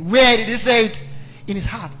said, where did he say it? In his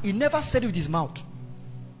heart. He never said it with his mouth.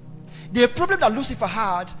 The problem that Lucifer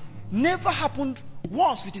had never happened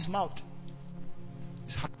once with his mouth.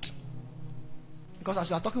 His heart. Because as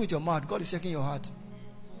you are talking with your mouth, God is checking your heart.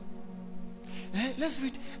 Let's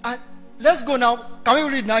read. And let's go now. Can we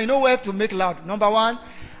read now? You know where to make loud. Number 1.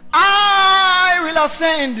 I will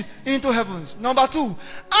ascend into heavens. Number 2.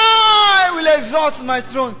 I will exalt my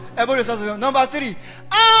throne above the stars of heaven. Number 3.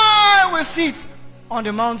 I will sit on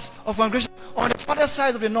the mounts of congregation on the farther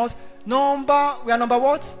side of the north. We are number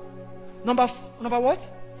what? Number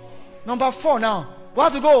what? Number 4 now.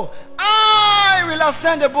 Want to go? I will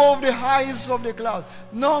ascend above the heights of the cloud.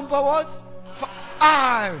 Number what?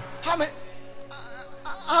 I. How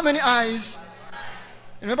many eyes?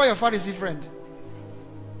 Remember your Pharisee friend.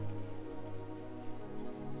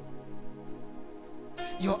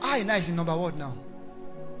 Your eye now is in number what now?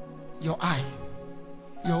 Your eye.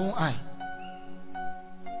 Your own eye.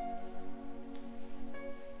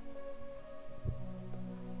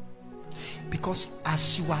 Because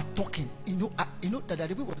as you are talking, you know that the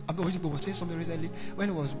people was saying something recently when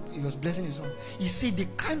he was blessing his son. He said the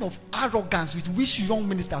kind of arrogance with which young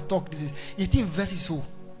minister talk, this is the thing verses so.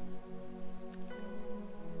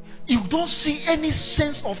 You don't see any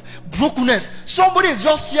sense of brokenness. Somebody is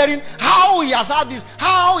just hearing how he has had this,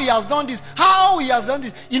 how he has done this, how he has done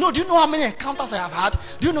this. You know, do you know how many encounters I have had?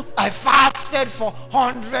 Do you know I fasted for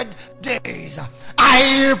 100 days?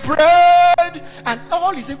 I prayed, and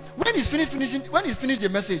all he said, when he's finished the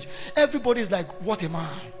message, everybody is like, what a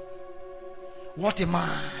man. What a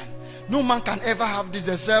man. No man can ever have this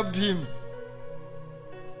except him.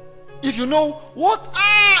 If you know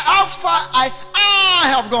how far I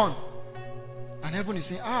have gone. And everyone is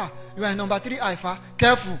saying, you are number 3 alpha.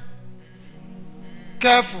 Careful.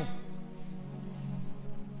 Careful.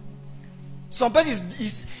 Some person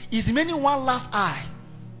is remaining one last eye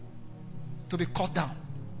to be cut down.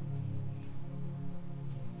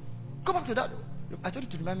 Go back to that. I told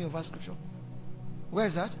you to remind me of our scripture. Where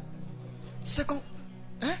is that? Second.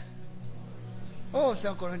 Oh,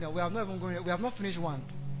 Second Corinthians. We have not even going. We have not finished one.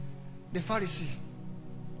 The Pharisee.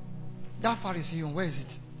 That Pharisee, where is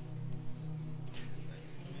it?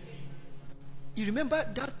 You remember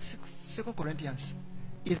that Second Corinthians?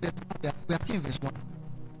 Is we are still in verse 1.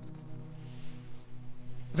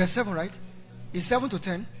 Verse 7, right? It's 7 to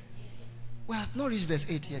 10. We have not reached verse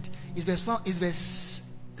 8 yet. It's verse 1, it's verse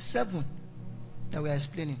 7 that we are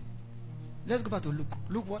explaining. Let's go back to Luke.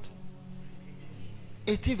 Luke what?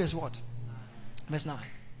 18 verse what? Verse 9.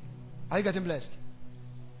 Are you getting blessed?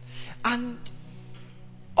 And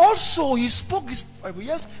also he spoke this parable.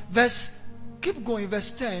 Yes, verse, keep going,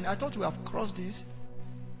 verse 10. I thought we have crossed this.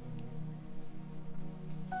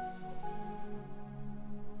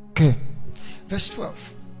 Okay. Verse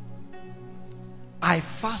 12. I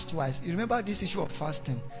fast twice. You remember this issue of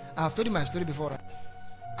fasting? I have told you my story before, right?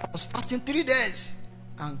 I was fasting 3 days.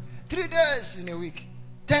 And 3 days in a week.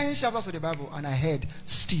 10 chapters of the Bible. And I heard,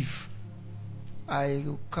 Steve, I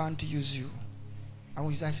can't use you.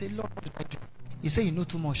 I said, Lord, what did I do? He said, you know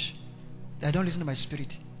too much. I don't listen to my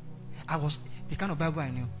spirit. I was the kind of Bible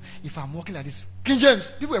I knew. If I'm walking like this, King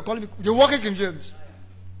James, people were calling me, they're walking King James.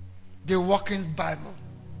 They're walking Bible.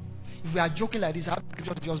 If we are joking like this, I have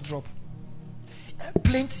scripture to just drop.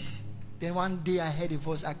 Plenty. Then one day I heard a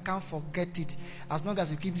voice. I can't forget it. As long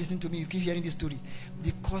as you keep listening to me, you keep hearing this story.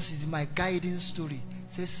 Because it's my guiding story.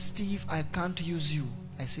 It says, Steve, I can't use you.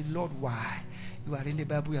 I said, Lord, why? You are in the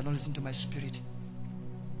Bible, you are not listening to my spirit.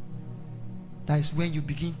 That is when you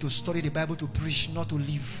begin to study the Bible to preach, not to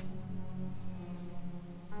live.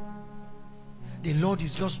 The Lord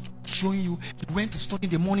is just showing you. You went to study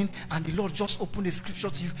in the morning and the Lord just opened the scripture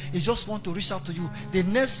to you. He just wants to reach out to you. The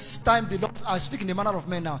next time the Lord, I speak in the manner of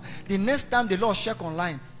men now. The next time the Lord check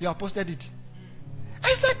online, you have posted it.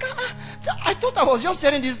 It's like, I thought I was just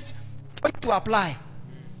sharing this for you to apply.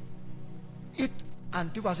 It,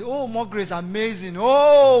 and people say, oh, more grace, amazing.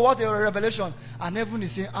 Oh, what a revelation. And everyone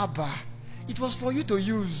is saying, Abba. It was for you to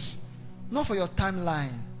use, not for your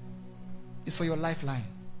timeline. It's for your lifeline.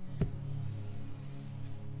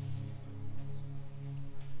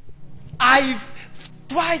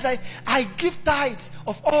 Twice I give tithes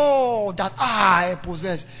of all that I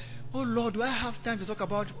possess. Oh Lord, do I have time to talk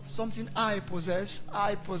about something I possess?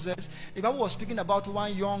 I possess. The Bible was speaking about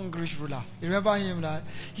one young rich ruler. You remember him? That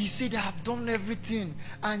he said, I have done everything.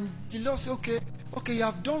 And the Lord said, okay, you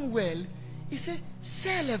have done well. He said,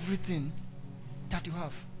 sell everything that you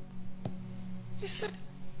have. He said,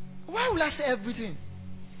 why will I sell everything?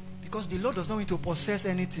 Because the Lord does not want you to possess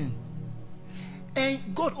anything.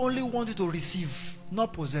 And God only wants you to receive,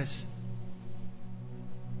 not possess.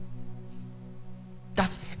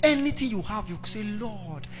 That anything you have, you say,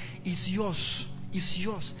 Lord, it's yours. It's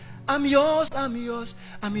yours. I'm yours, I'm yours,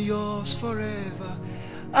 I'm yours forever.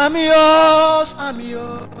 I'm yours, I'm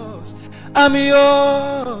yours, I'm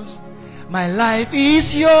yours. My life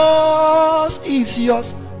is yours, is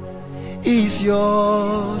yours, is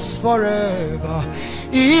yours forever.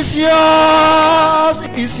 Is yours,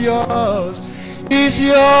 is yours, is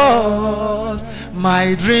yours.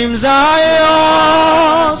 My dreams are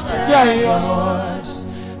yours, they are yours,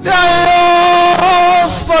 they are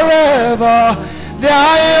yours forever. They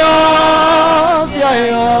are yours, they are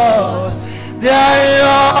yours, they are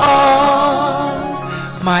yours.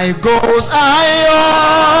 My goals are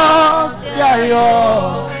yours, they are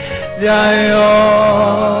yours, they are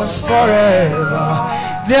yours forever.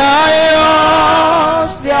 They are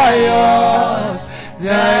yours, they are yours, they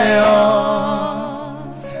are yours.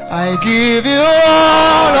 I give you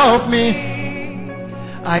all of me.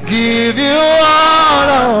 I give you all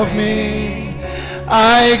of me.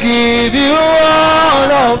 I give you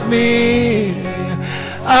all of me.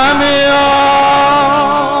 I'm yours.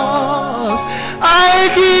 I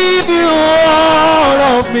give you all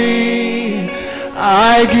of me.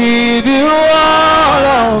 I give you all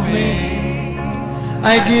of me.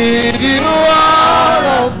 I give you all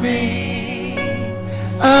of me.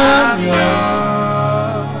 I'm yours.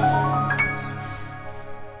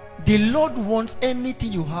 The Lord wants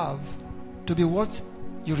anything you have to be what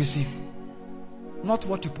you receive, not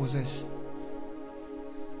what you possess.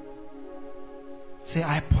 Say,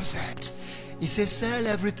 I possess. He says, sell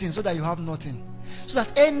everything so that you have nothing. So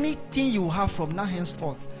that anything you have from now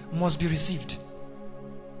henceforth must be received.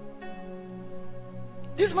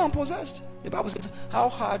 This man possessed. The Bible says how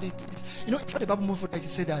hard it is. You know, if the Bible moved forward, it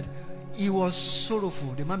said that he was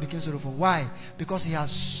sorrowful. The man became sorrowful. Why? Because he has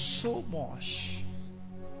so much.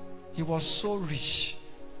 He was so rich.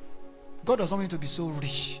 God does not want you to be so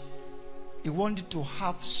rich. He wanted to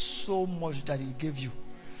have so much that He gave you,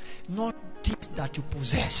 not things that you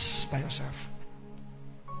possess by yourself.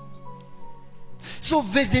 So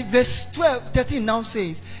verse 13 now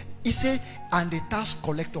says, He said, and the tax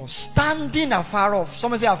collector standing afar off.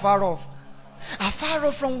 Someone say afar off. Afar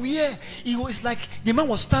off from where? It was like the man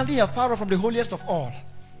was standing afar off from the holiest of all.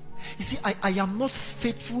 You see, I am not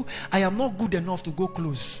faithful. I am not good enough to go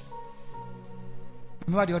close.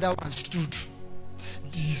 Remember the other one stood.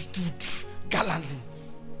 He stood gallantly.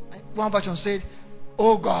 One version said,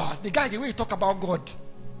 oh God. The guy, the way he talked about God,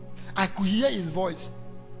 I could hear his voice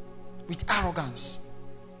with arrogance.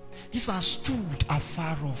 This one stood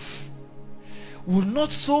afar off, would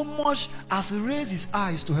not so much as raise his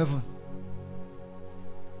eyes to heaven.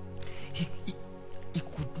 He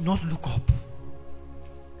could not look up.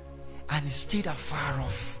 And he stayed afar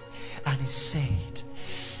off. And he said,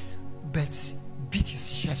 but beat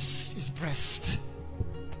his chest, his breast.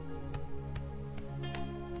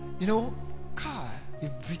 You know, God, he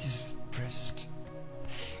beat his breast.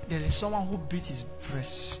 There is someone who beat his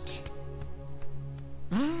breast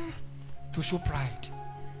to show pride.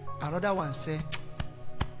 Another one say,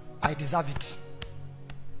 I deserve it.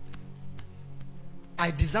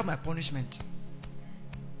 I deserve my punishment.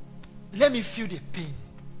 Let me feel the pain.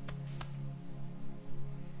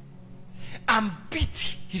 And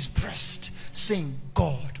beat his breast, saying,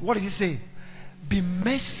 God, what did he say? Be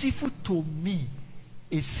merciful to me,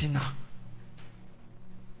 a sinner.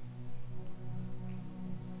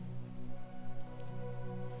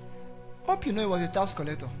 Hope you know he was a tax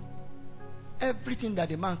collector. Everything that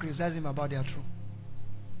the man criticized him about, they are true.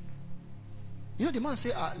 You know, the man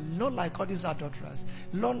said, not like all these adulterers,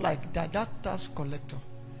 not like that tax collector.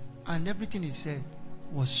 And everything he said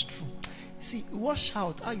was true. See, watch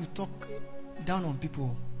out how you talk down on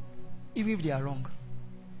people, even if they are wrong.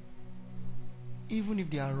 Even if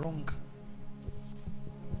they are wrong.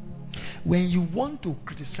 When you want to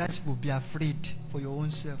criticize people, be afraid for your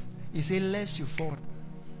own self. He said, lest you fall.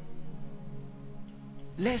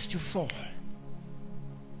 Lest you fall.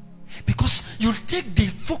 Because you take the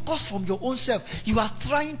focus from your own self. You are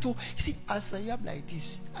trying to, see, as I am like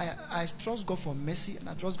this, I trust God for mercy and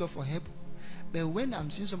I trust God for help. But when I'm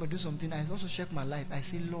seeing somebody do something, I also check my life. I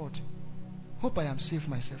say, Lord, hope I am safe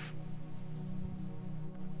myself.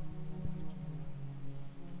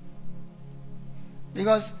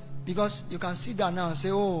 Because you can sit down now and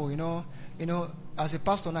say, oh, you know, as a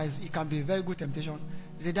pastor now, it can be a very good temptation.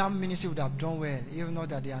 Say that ministry would have done well, even though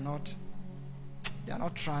that they are not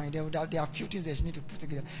trying. There are few things that you need to put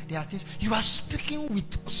together. There are things you are speaking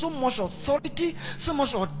with so much authority, so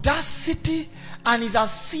much audacity, and it's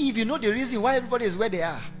as if you know the reason why everybody is where they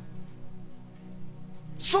are.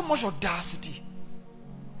 So much audacity,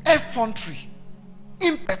 effrontery,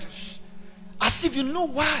 impetus, as if you know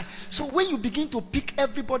why. So when you begin to pick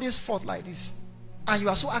everybody's fault like this, and you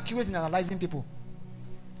are so accurate in analyzing people,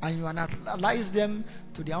 and you analyze them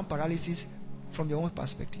to their own paralysis from your own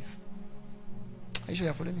perspective. Are you sure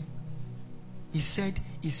you're following me? He said,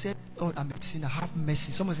 oh, I'm a sinner, have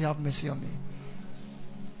mercy. Someone say, have mercy on me.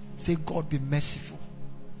 Say, God, be merciful.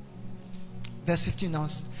 Verse 15 now,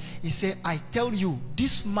 he said, I tell you,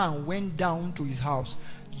 this man went down to his house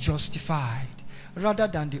justified rather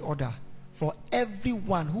than the other. For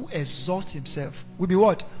everyone who exalts himself will be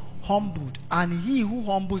what? Humbled. And he who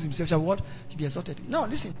humbles himself shall what? To be exalted. Now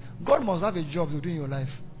listen, God must have a job to do in your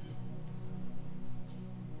life.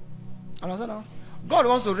 Understand now? God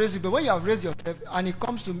wants to raise you, but when you have raised yourself and He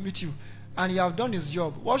comes to meet you and you have done His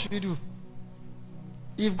job, what should you do?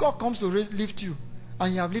 If God comes to lift you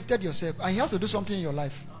and you have lifted yourself and He has to do something in your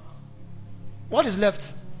life, what is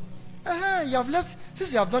left? You have left.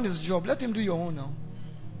 Since you have done His job, let Him do your own now.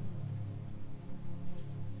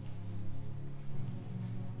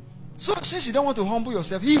 So since you don't want to humble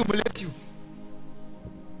yourself, He humiliates you.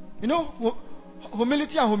 You know,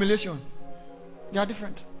 humility and humiliation, they are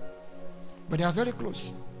different. But they are very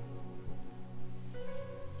close.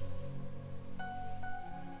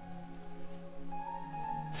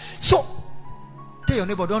 So, tell your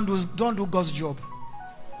neighbor, don't do God's job.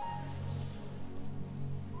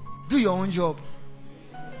 Do your own job.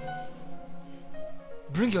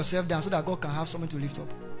 Bring yourself down so that God can have something to lift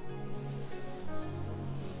up.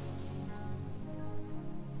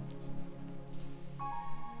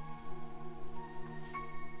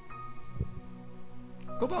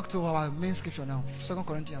 Go back to our main scripture now. 2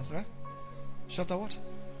 Corinthians, right? Chapter what?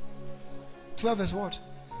 12 verse what?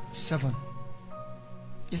 7.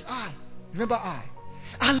 It's I. Remember I.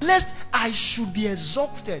 Unless I should be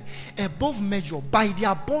exalted above measure by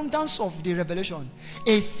the abundance of the revelation,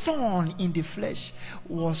 a thorn in the flesh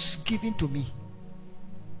was given to me,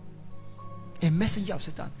 a messenger of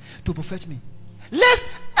Satan to perfect me, lest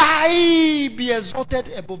I be exalted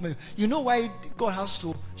above measure. You know why God has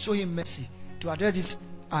to show him mercy? To address this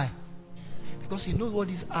eye. Because he knows what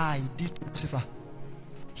this eye did to Lucifer.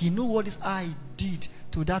 He knew what this eye did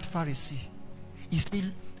to that Pharisee. He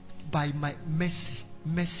said, by my mercy,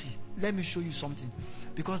 let me show you something.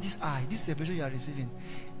 Because this eye, this revelation you are receiving,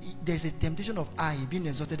 there's a temptation of eye being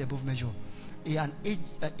exalted above measure. An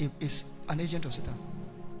agent of Satan.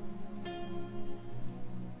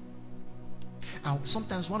 And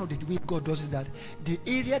sometimes one of the ways God does is that the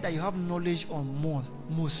area that you have knowledge on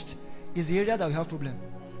most is the area that you have problem.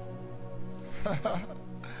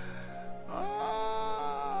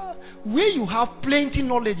 Where you have plenty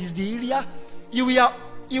knowledge is the area you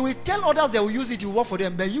will tell others they will use it to work for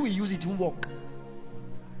them, but you will use it to work.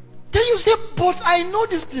 Then you say, but I know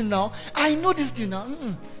this thing now.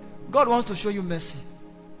 God wants to show you mercy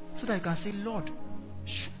so that you can say, Lord,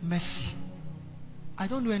 show mercy. I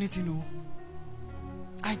don't know anything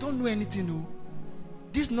new.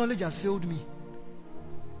 This knowledge has failed me.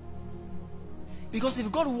 Because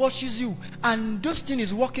if God watches you and this thing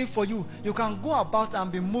is working for you, you can go about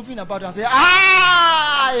and be moving about and say,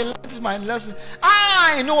 I learned my lesson.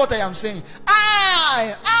 I know what I am saying.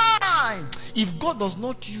 If God does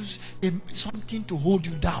not use something to hold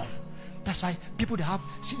you down, that's why people they have,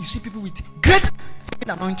 you see people with great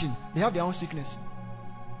anointing, they have their own sickness.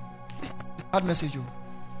 It's a hard message.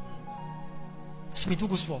 Smith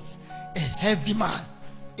Wigglesworth, a heavy man.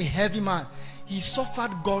 He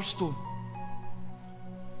suffered gallstone.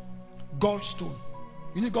 Gallstone.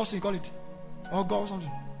 You need gallstone, you call it. Or gall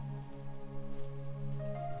something.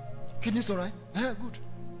 Kidney stone, right? Yeah, good.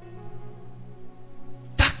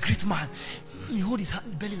 That great man, he hold his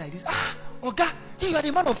belly like this. God, you are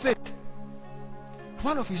the man of faith.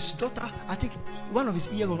 One of his daughter, I think one of his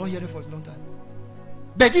ears was not hearing for a long time.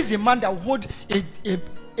 But this is a man that will hold a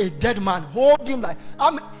dead man. Hold him like,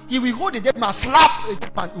 he will hold a dead man, slap a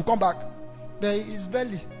dead man, he will come back. But his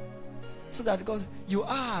belly. So that because you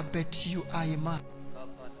are, but you are a man.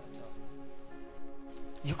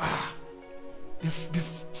 You are.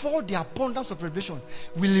 Before the abundance of revelation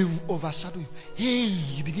will overshadow you. Hey,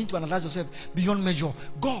 you begin to analyze yourself beyond measure.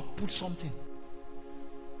 God put something.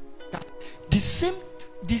 That the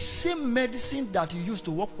same medicine that you use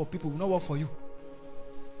to work for people will not work for you.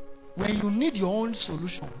 When you need your own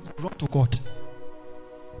solution, you run to God.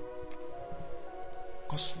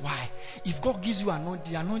 Because why? If God gives you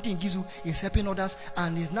anointing, the anointing gives you is helping others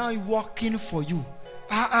and is now working for you.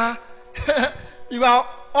 You are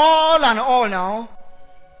all and all now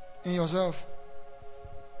in yourself.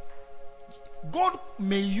 God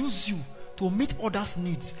may use you to meet others'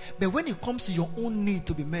 needs, but when it comes to your own need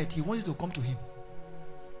to be met, He wants you to come to Him.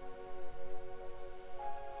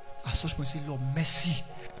 At such point, say, Lord, mercy.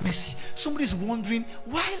 Mercy. Somebody is wondering,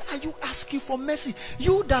 why are you asking for mercy?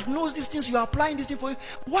 You that knows these things, you are applying this thing for you.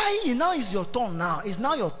 Why now is your turn now? It's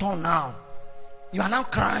now your turn now. You are now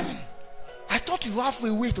crying. I thought you have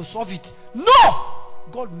a way to solve it. No!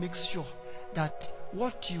 God makes sure that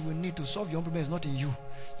what you will need to solve your own problem is not in you.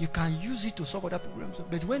 You can use it to solve other problems.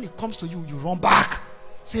 But when it comes to you, you run back.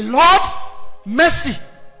 Say, Lord, mercy.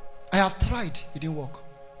 I have tried. It didn't work.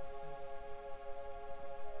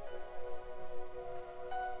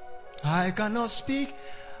 I cannot speak,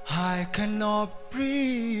 I cannot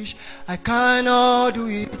preach, I cannot do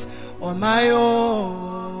it on my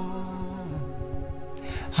own.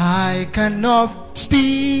 I cannot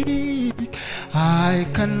speak, I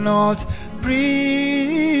cannot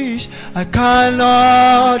preach, I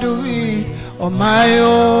cannot do it on my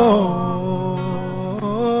own.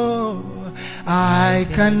 I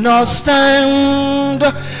cannot stand,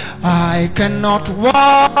 I cannot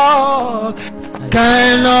walk,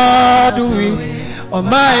 cannot do it on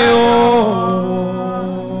my own.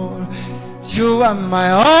 You are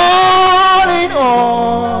my all in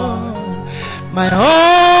all, my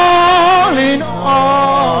all in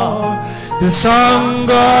all, the song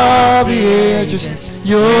of the ages.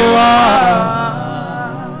 You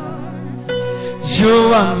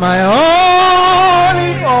are my all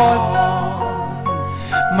in all,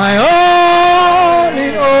 my all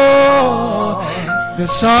in all, the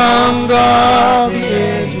song of the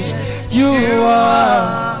ages. You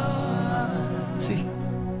are. See,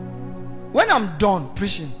 when I'm done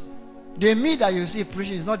preaching, the me that you see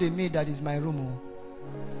preaching is not the me that is my room.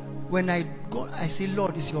 When I go, I say,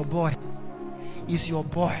 Lord, it's your boy. It's your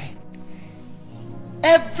boy.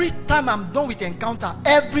 Every time I'm done with encounter,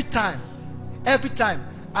 every time,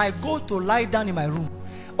 I go to lie down in my room.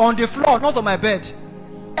 On the floor, not on my bed.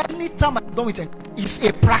 Anytime I'm done with it, it's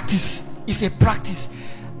a practice. It's a practice.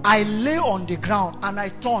 I lay on the ground and I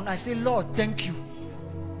turn. I say, Lord, thank you.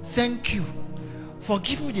 Thank you for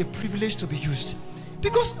giving me the privilege to be used.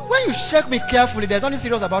 Because when you check me carefully, there's nothing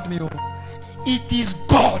serious about me. It is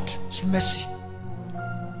God's mercy.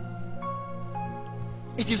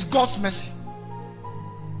 It is God's mercy.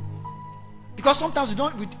 Because sometimes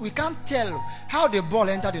we can't tell how the ball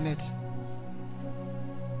entered the net.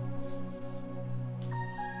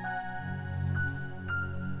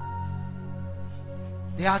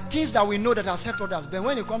 There are things that we know that has helped others, but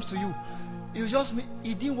when it comes to you,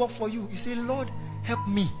 it didn't work for you. You say, Lord, help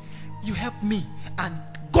me. You help me. And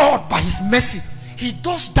God, by His mercy, He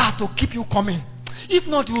does that to keep you coming. If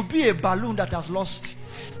not, it will be a balloon that has lost.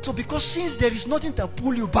 So because since there is nothing to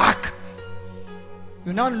pull you back,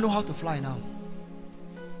 you now know how to fly now.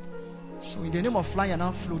 So in the name of flying, you're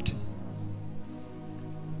now floating.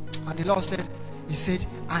 And the Lord said, He said,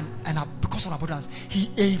 because of abundance,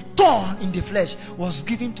 a thorn in the flesh was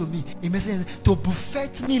given to me, a message to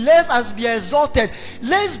buffet me, lest I be exalted,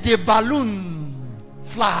 lest the balloon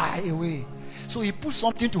fly away. So He put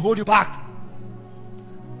something to hold you back.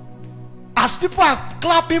 As people are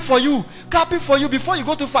clapping for you, before you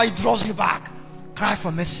go too far, He draws you back. Cry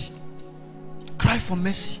for mercy. Cry for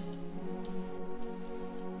mercy.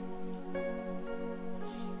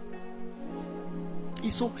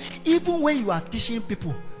 So even when you are teaching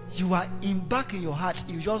people, you are back in your heart,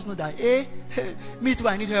 you just know that, hey, me too,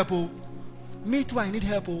 I need help. Oh. Me too, I need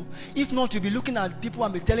help. Oh. If not, you'll be looking at people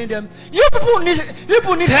and be telling them, you people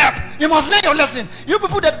need help. You must learn your lesson. You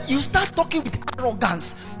people, that you start talking with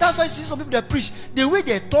arrogance. That's why you see some people that preach. The way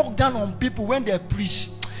they talk down on people when they preach,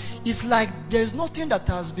 it's like there's nothing that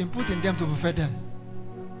has been put in them to buffet them.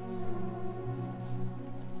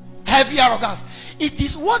 Heavy arrogance. It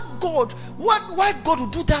is why God will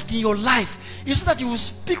do that in your life is so that you will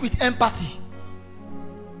speak with empathy.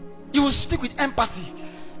 You will speak with empathy.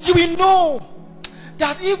 You will know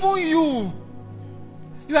that even you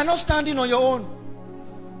are not standing on your own.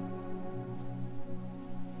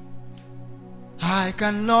 I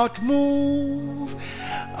cannot move,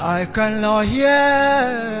 I cannot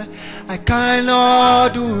hear, I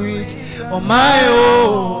cannot do it on my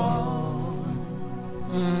own.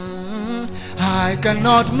 I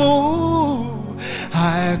cannot move,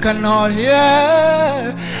 I cannot hear,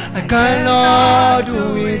 I cannot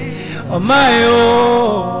do it on my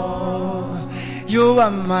own. You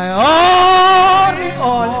are my all in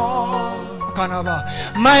all,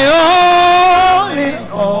 my all in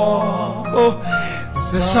all. Oh,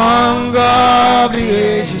 the song of the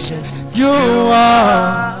ages. You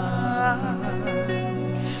are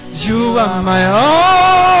my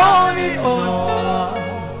all in all,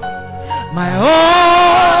 my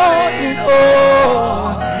all in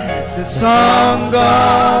all. The song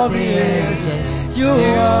of the ages. You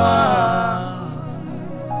are.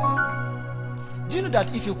 Do you know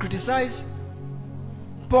that if you criticize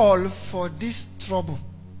Paul for this trouble,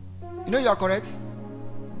 you know you are correct?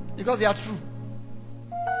 Because they are true.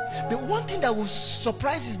 But one thing that will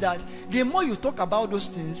surprise is that the more you talk about those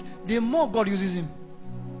things, the more God uses him.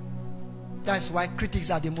 That's why critics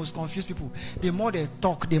are the most confused people. The more they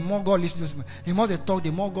talk, the more God lifts those people. The more they talk,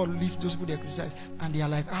 the more God lifts those people they criticize. And they are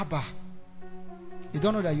like, Abba, you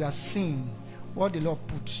don't know that you are seeing what the Lord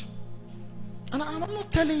puts. And I'm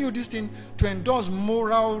not telling you this thing to endorse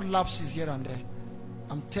moral lapses here and there.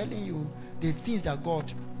 I'm telling you the things that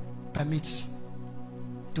God permits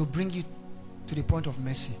to bring you to the point of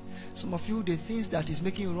mercy. Some of you, the things that is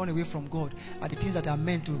making you run away from God are the things that are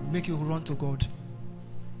meant to make you run to God.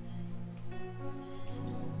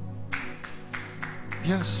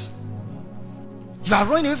 Yes. You are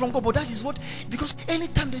running away from God, but that is what, because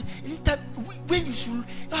anytime when you should,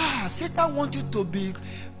 Satan wants you to be,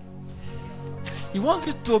 he wants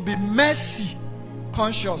you to be mercy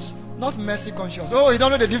conscious, not mercy conscious. Oh, you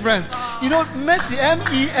don't know the difference. You know, mercy,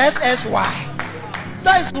 M-E-S-S-Y.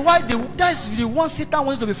 That is why that is the one Satan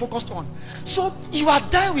wants to be focused on. So you are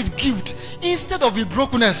dying with guilt instead of with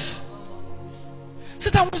brokenness.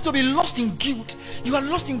 Satan wants to be lost in guilt. You are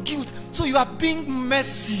lost in guilt, so you are being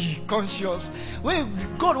mercy conscious. When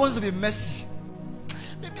God wants to be mercy,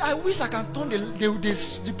 maybe I wish I can turn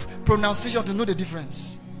the pronunciation to know the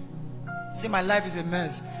difference. Say, my life is a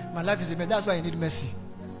mess. My life is a mess. That's why I need mercy.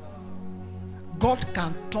 God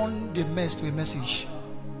can turn the mess to a message.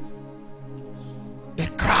 They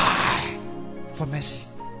cry for mercy.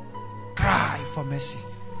 Cry for mercy.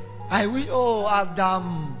 I wish, oh,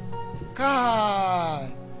 Adam. Cry.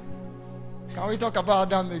 Can we talk about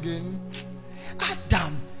Adam again?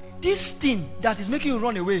 Adam, this thing that is making you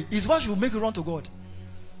run away is what should make you run to God.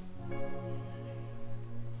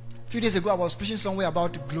 A few days ago, I was preaching somewhere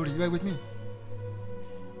about glory. You were with me?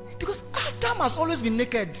 Because Adam has always been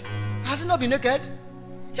naked. Has he not been naked?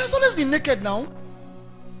 He has always been naked now.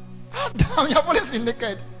 Adam, you have always been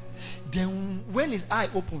naked. Then when his eye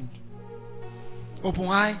opened, open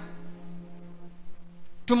eye,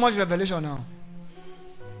 too much revelation now.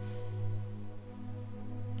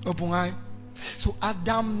 Open eye. So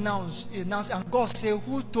Adam now, and God said,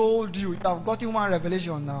 who told you? You have gotten one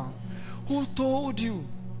revelation now. Who told you?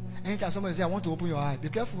 Anytime somebody say, I want to open your eye, be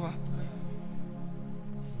careful.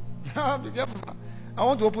 Be careful. I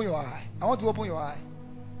want to open your eye. I want to open your eye.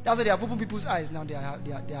 That's why they have opened people's eyes now. They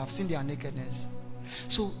have seen their nakedness.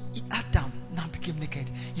 So Adam now became naked.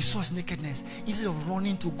 He saw his nakedness. Instead of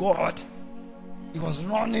running to God, he was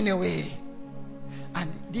running away. And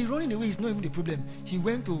the running away is not even the problem. He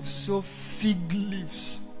went to sew fig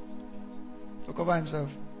leaves to cover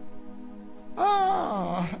himself.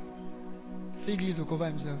 Fig leaves to cover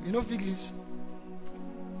himself. You know fig leaves?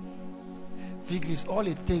 Fig leaves, all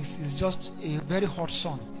it takes is just a very hot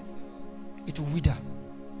sun. It will wither.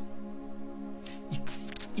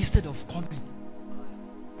 Instead of coming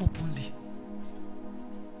openly.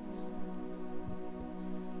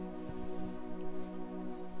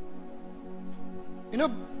 You know,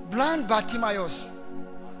 blind Bartimaeus.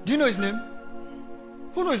 Do you know his name?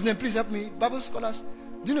 Who knows his name? Please help me. Bible scholars.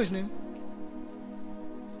 Do you know his name?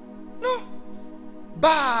 No.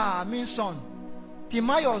 Ba means son.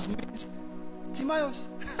 Timaeus means Timaeus.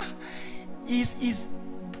 is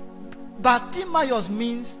Bartimaeus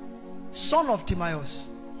means son of Timaeus.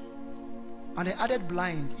 And they added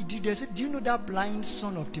blind. They said, do you know that blind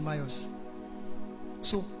son of Timaeus?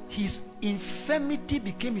 So his infirmity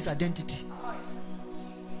became his identity.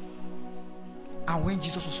 And when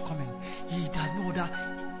Jesus was coming, he had no other.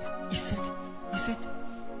 He said,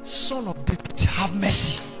 son of David, have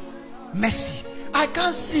mercy. Mercy. I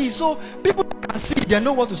can't see. So people can see, they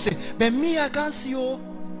know what to say. But me, I can't see. Oh,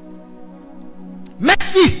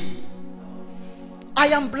 mercy. I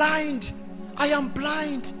am blind. I am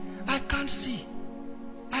blind. I can't see.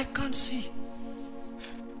 I can't see.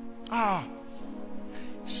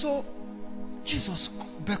 So Jesus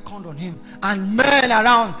beckoned on him, and men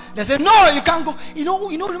around, they said, no, you can't go. You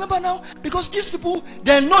know, remember now, because these people,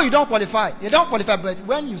 they know you don't qualify. They don't qualify, but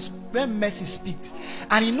when mercy speaks,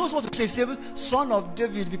 and he knows what to say, son of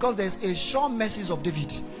David, because there's a sure mercies of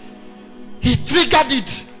David. He triggered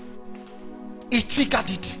it. He triggered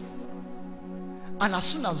it. And as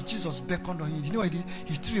soon as Jesus beckoned on him, you know what he did?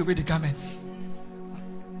 He threw away the garments,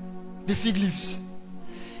 the fig leaves.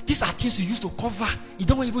 These are things you used to cover. You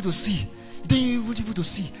don't want people to see. You don't want people to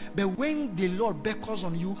see. But when the Lord beckons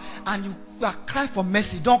on you and you are crying for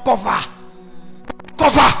mercy, don't cover.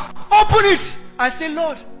 Cover. Open it. I say,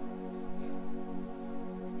 Lord,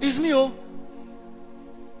 it's me. Oh,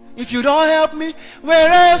 if you don't help me,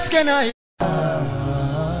 where else can I?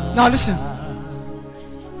 Now listen.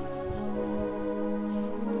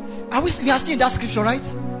 We are still in that scripture,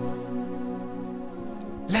 right?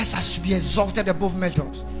 Lest I should be exalted above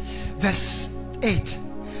measures. Verse 8.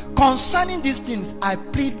 Concerning these things, I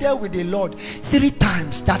pleaded with the Lord 3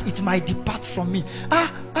 times that it might depart from me.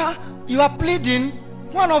 You are pleading.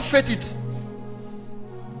 Why not faith it?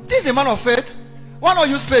 This is a man of faith. Why not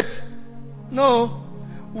use faith? No.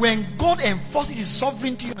 When God enforces his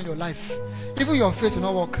sovereignty on your life, even your faith will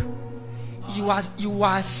not work. You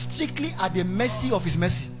are strictly at the mercy of his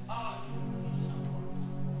mercy.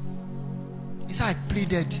 He said, I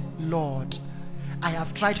pleaded, Lord, I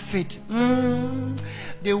have tried faith.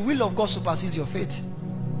 The will of God supersedes your faith.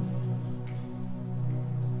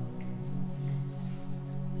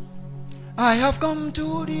 I have come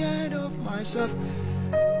to the end of myself.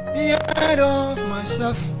 The end of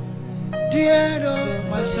myself. The end of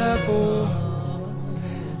myself. Oh.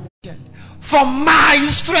 For my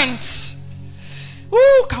strength.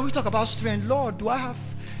 Oh, can we talk about strength? Lord, do I have...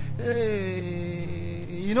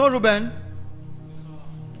 you know, Reuben,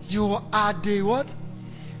 you are the what?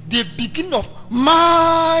 The beginning of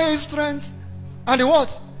my strength. And the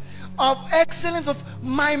what? Of excellence of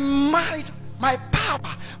my might, my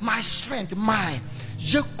power, my strength, my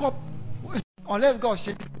Jacob. Unless God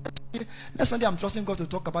changes. Next Sunday I'm trusting God to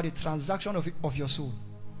talk about the transaction of your soul.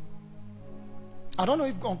 I don't know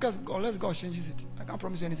if unless God changes it. I can't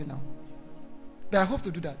promise you anything now. But I hope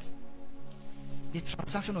to do that. The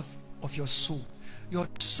transaction of your soul. Your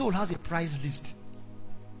soul has a price list.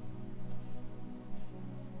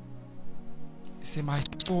 You say, my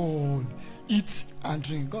soul, eat and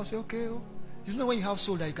drink. God say, okay. Oh. It's not when you have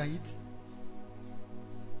soul that you can eat.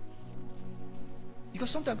 Because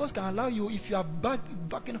sometimes God can allow you, if you are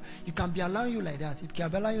backing up, you can be allowing you like that. It can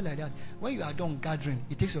be allowing you like that. When you are done gathering,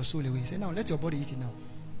 it takes your soul away. Say, now let your body eat it now.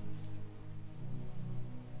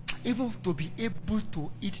 Even to be able to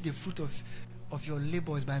eat the fruit of your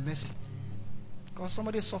labor is by mercy. Because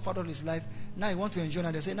somebody suffered all his life, now you want to enjoy,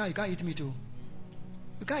 and they say, now you can't eat meat too.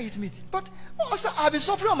 You can't eat meat. But also, I've been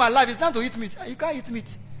suffering all my life. It's time to eat meat. You can't eat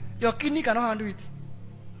meat. Your kidney cannot handle it.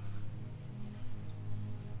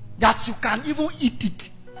 That you can even eat it.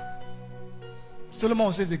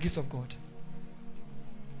 Solomon says the gift of God.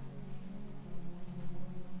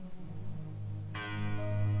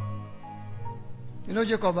 You know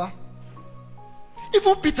Jacob?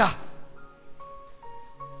 Even Peter.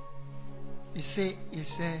 He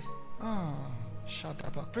said, shut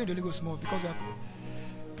up. Pray the Holy Ghost more because we are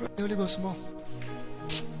pray the Holy Ghost more.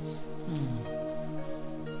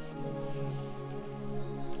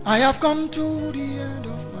 I have come to the end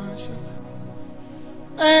of myself.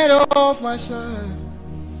 End of myself.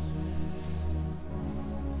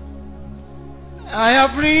 I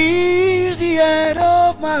have reached the end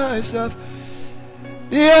of myself.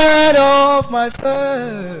 The end of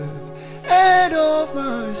myself. End of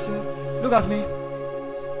myself. Look at me.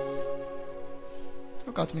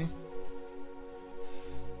 Look at me.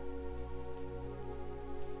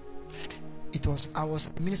 I was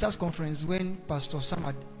at the ministers' conference when Pastor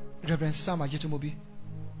Reverend Sam Ajetomobi,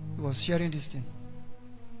 he was sharing this thing.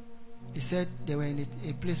 He said they were in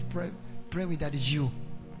a place praying with Daddy Gio.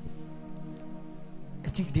 I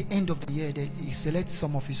think the end of the year, he selected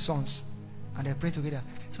some of his sons and they pray together.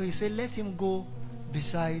 So he said, let him go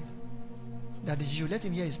beside Daddy Gio. Let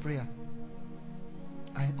him hear his prayer.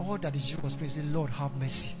 And all Daddy Gio was praying, he said, Lord, have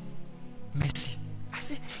mercy. Mercy. I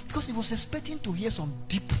said, because he was expecting to hear some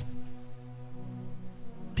deep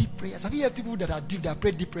prayers. Have you heard people that are deep, that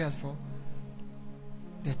pray deep prayers for?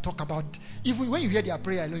 They talk about, even when you hear their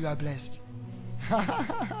prayer, I know you are blessed.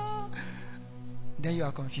 Then you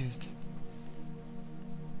are confused.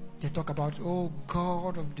 They talk about, oh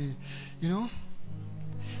God of the,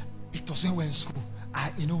 it was when we were in school.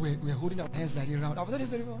 We're holding our hands like this round. After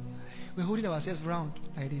this, we're holding ourselves round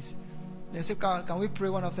like this. They say, can we pray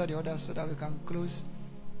one after the other so that we can close?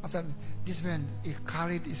 After this man, he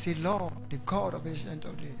said, Lord, the God of ancient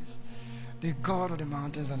of days, the God of the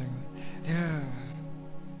mountains and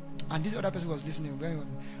and this other person was listening.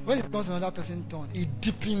 When it comes to another person's turn, he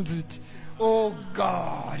deepens it. Oh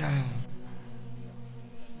God.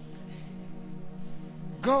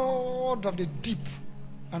 God of the deep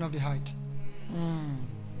and of the height.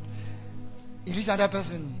 He reached another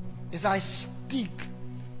person. He said, I speak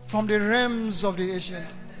from the realms of the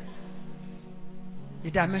ancient,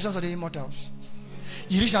 the dimensions of the immortals.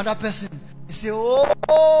 You reach another person. You say, oh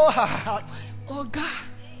God.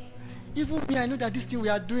 Even me, I know that this thing we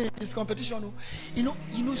are doing is competition. You know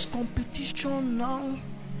it's competition now.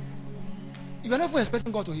 You were never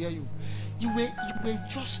expecting God to hear you. You were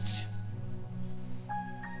just.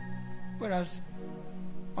 Whereas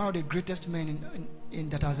one of the greatest men in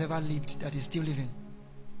that has ever lived, that is still living.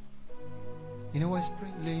 You know what he's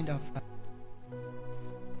laying down?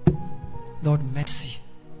 Lord, mercy.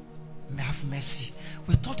 Have mercy.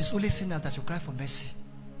 We thought it's only sinners that should cry for mercy.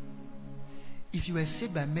 If you were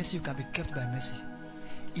saved by mercy, you can be kept by mercy.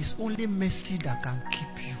 It's only mercy that can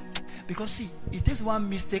keep you. Because see, it takes one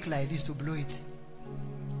mistake like this to blow it.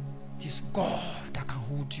 It is God that can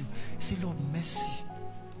hold you. Say, Lord, mercy.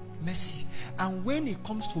 Mercy. And when it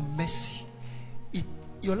comes to mercy,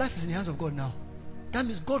 your life is in the hands of God now. That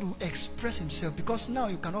means God will express himself, because now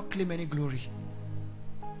you cannot claim any glory.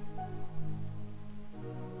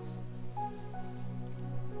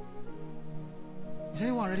 Is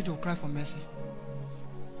anyone ready to cry for mercy?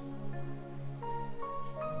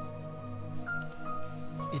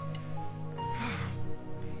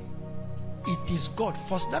 It is God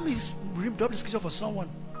first. Let me read up the scripture for someone,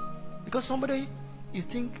 because somebody, you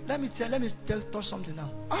think, let me touch something now.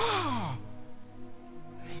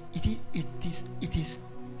 It is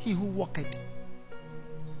he who worketh.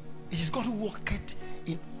 It is God who worketh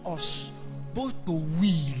in us, both to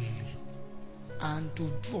will and to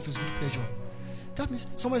do of his good pleasure. That means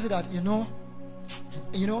somebody said that,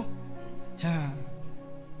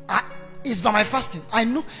 it's by my fasting. I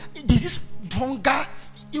know there's this hunger.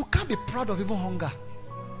 You can't be proud of even hunger,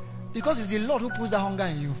 because it's the Lord who puts that hunger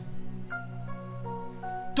in you.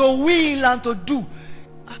 To will and to do.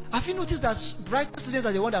 Have you noticed that bright students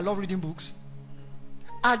are the ones that love reading books?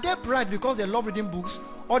 Are they bright because they love reading books,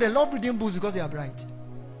 or they love reading books because they are bright?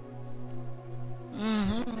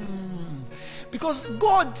 Because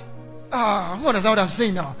God, you understand what I'm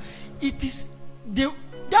saying now? It is that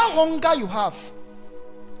hunger you have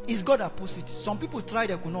It's God that puts it. Some people tried,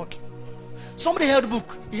 they could not. Somebody held a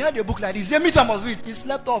book. He held a book like this. He said, me too, I must read. He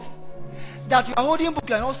slept off. That you are holding a book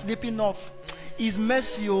like not sleeping off is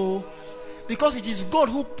mercy, oh. Because it is God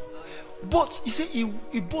who both. You see,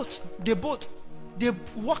 they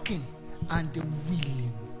walking and they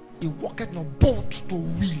willing. He walketh not both to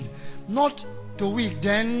will, not to will.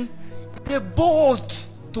 Then they both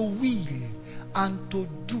to will and to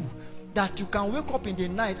do. That you can wake up in the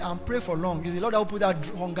night and pray for long. It's the Lord that will put that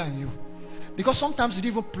hunger in you. Because sometimes you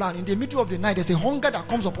don't even plan. In the middle of the night, there's a hunger that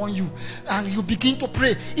comes upon you, and you begin to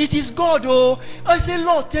pray. It is God, oh. I say,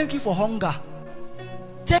 Lord, thank you for hunger.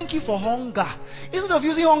 Thank you for hunger. Instead of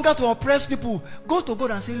using hunger to oppress people, go to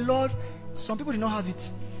God and say, Lord, some people did not have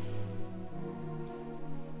it.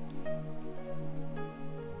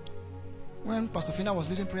 When Pastor Fina was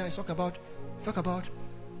leading prayer, he talked about,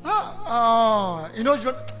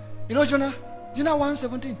 Jonah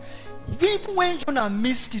 1:17. Even when Jonah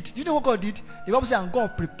missed it, do you know what God did? The Bible says, and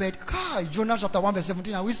God prepared. Jonah chapter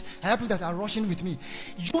 1:17. I wish I have people that are rushing with me.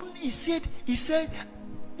 He said,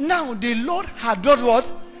 now the Lord had done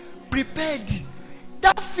what? Prepared.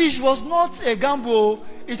 That fish was not a gamble,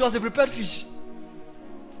 it was a prepared fish.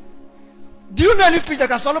 Do you know any fish that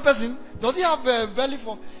can swallow person? Does he have a belly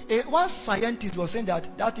for? One scientist was saying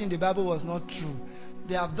that thing in the Bible was not true.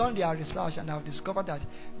 They have done their research and have discovered that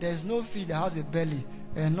there is no fish that has a belly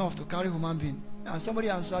enough to carry human being. And somebody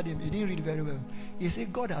answered him. He didn't read very well. He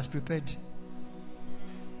said, God has prepared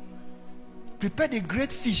a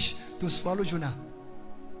great fish to swallow Jonah.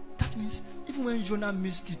 That means even when Jonah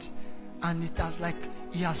missed it, and it has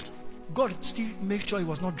God still made sure he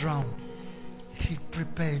was not drowned. He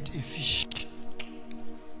prepared a fish.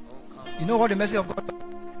 You know what the mercy of God?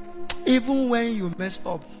 Even when you mess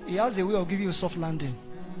up, He has a way of giving you a soft landing.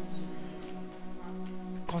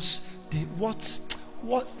 Because what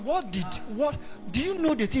do you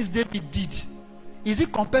know the things David did? Is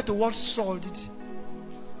it compared to what Saul did?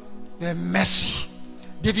 The mercy.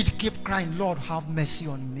 David kept crying, Lord, have mercy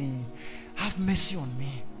on me. Have mercy on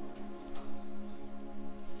me.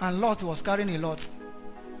 And Lot was carrying a lot.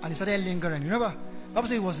 And he started lingering. Remember? The Bible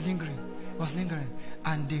says he was lingering. He was lingering.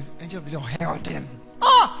 And the angel of the Lord held him.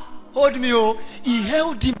 Hold me, oh. He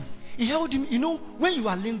held him. He held him. You know, when you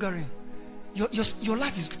are lingering, your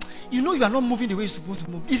life is, you know, you are not moving the way you're supposed to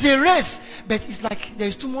move. It's a race, but it's like there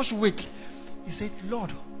is too much weight. He said,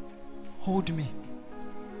 Lord, hold me.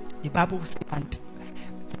 The Bible says, and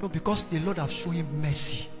you know, because the Lord has shown him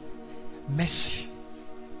mercy. Mercy.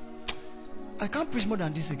 I can't preach more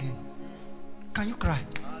than this again. Can you cry?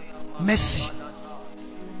 Mercy.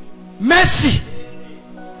 Mercy.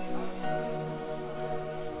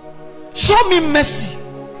 Show me mercy.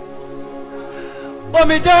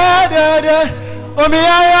 Omi da da da, omi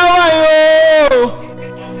ayawayo.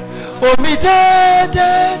 Omi da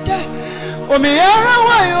da da, omi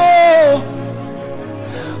ayawayo.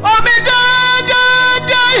 Omi da da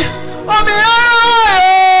da, omi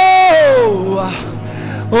ayawayo.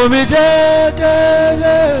 Omi da da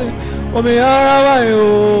da, omi ayawayo.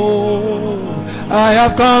 I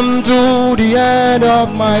have come to the end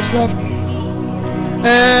of myself.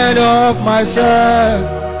 End of myself,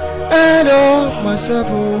 end of myself,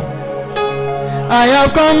 oh. I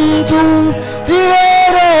have come to the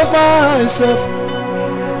end of myself,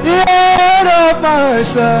 the end of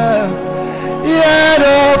myself, the end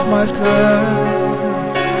of myself.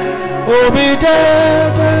 Oh, be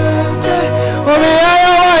dead, oh, be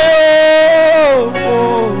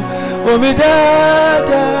oh, be dead,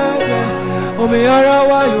 oh, be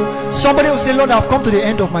somebody will say, Lord, I've come to the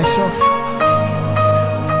end of myself.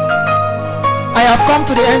 I have come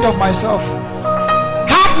to the end of myself.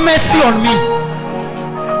 Have mercy on me.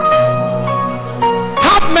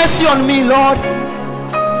 Have mercy on me, Lord.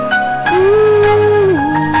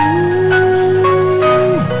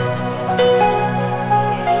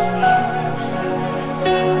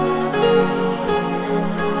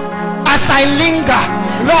 As I linger,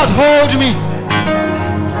 Lord, hold me.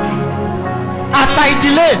 As I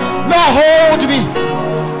delay, Lord, hold me.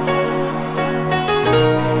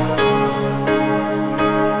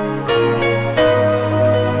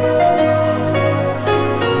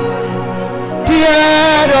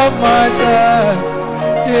 Myself,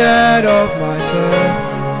 the end of myself.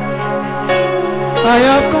 I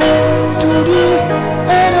have come to the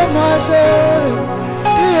end of myself,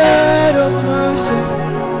 the end of myself.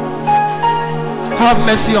 Have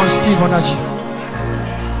mercy on Steve Onaji.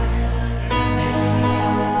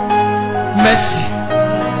 Mercy,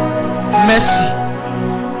 mercy.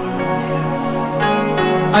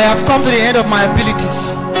 I have come to the end of my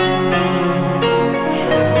abilities.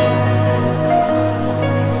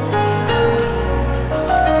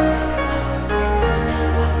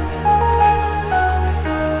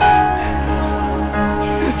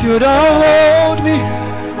 If you don't hold me,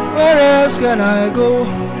 where else can I go?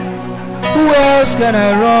 Who else can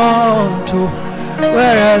I run to?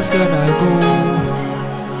 Where else can I go?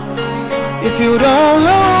 If you don't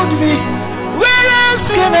hold me, where else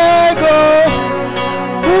can I go?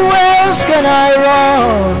 Who else can I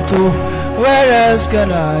run to? Where else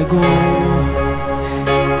can I go?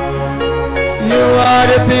 You are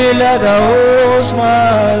the pillar that holds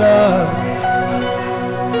my life.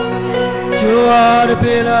 You are the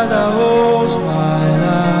pillar that holds my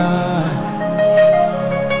life.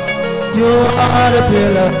 You are the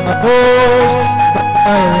pillar that holds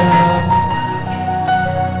my life.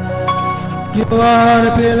 You are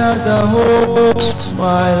the pillar that holds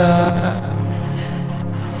my life.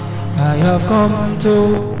 I have come to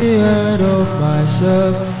the end of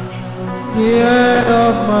myself, the end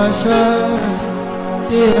of myself,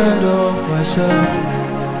 the end of myself.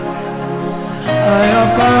 I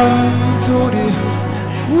have come to the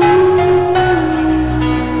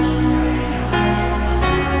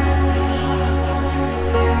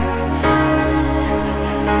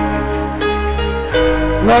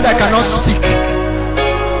Lord, I cannot speak.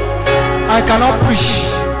 I cannot preach.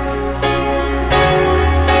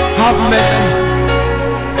 Have mercy.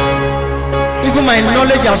 Even my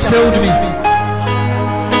knowledge has failed me.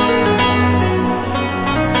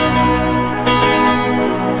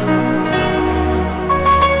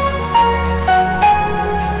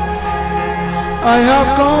 I have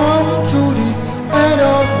come to the end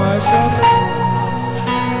of myself.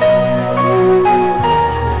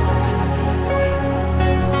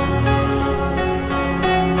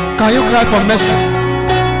 Can you cry for mercy?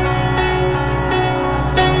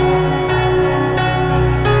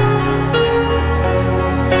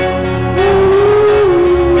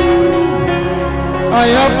 I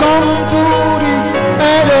have come to the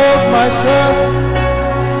end of myself,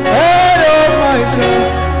 end of myself,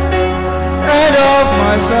 end of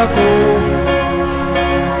myself. Oh,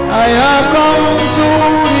 I have come to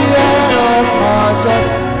the end of myself,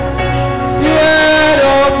 the end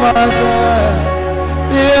of myself,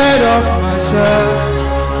 the end of myself.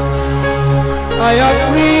 I have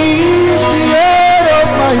reached the end of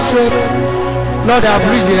myself. Lord, I have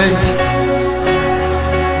reached the end.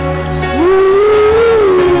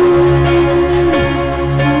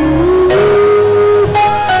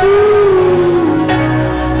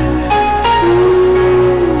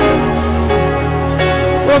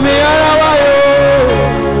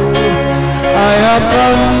 I have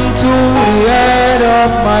come to the end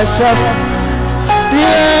of myself, the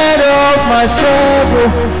end of myself, oh,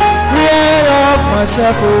 the end of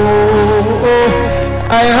myself. Oh,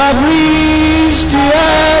 I have reached the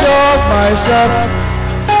end of myself,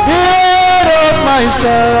 the end of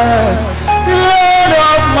myself, the end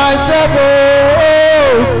of myself.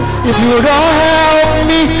 Oh, if you don't help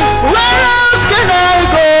me, where else can I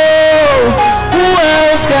go? Who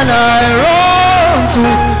else can I run to?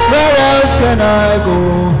 Where else can I go?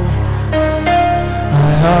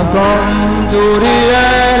 I have come to the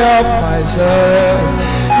end of myself,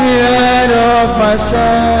 the end of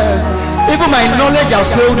myself. Even my knowledge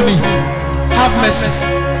has failed me. Have mercy.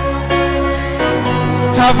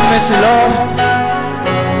 Have mercy, Lord.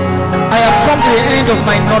 I have come to the end of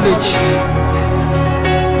my knowledge.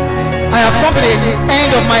 I have come to the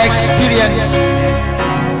end of my experience.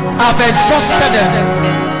 I've exhausted them.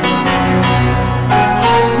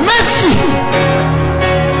 Mercy.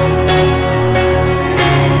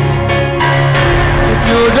 If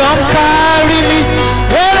you don't carry me,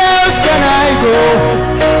 where else can I go?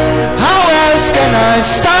 How else can I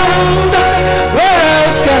stand? Where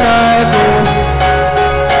else can I go?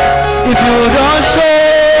 If you don't show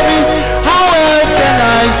me, how else can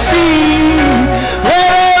I see?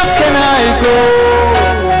 Where else can I go?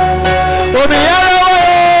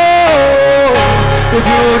 If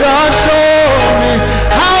you don't show me,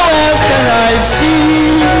 how else can I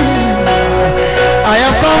see? I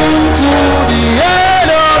have come to the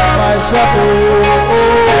end of myself. Oh,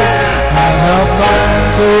 I have come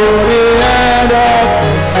to the end of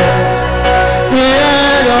myself, the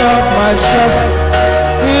end of myself,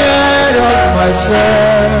 the end of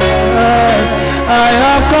myself. I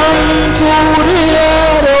have come to the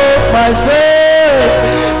end of myself,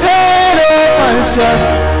 the end of myself.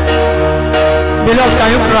 Beloved, can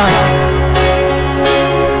you cry?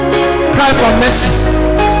 Cry for mercy.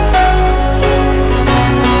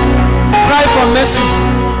 Cry for mercy.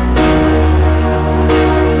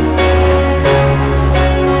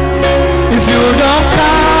 If you don't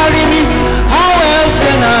carry me, how else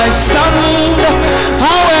can I stand?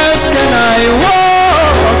 How else can I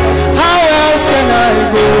walk? How else can I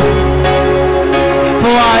go?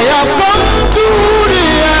 For I have come to the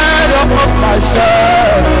end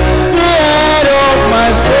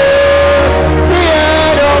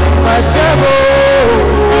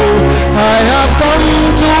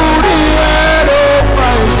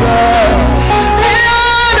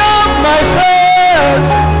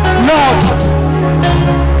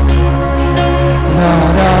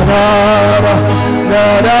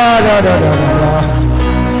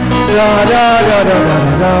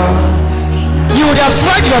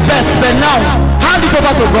your best, but now hand it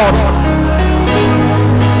over to God.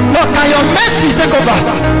 Lord, can your mercy take over?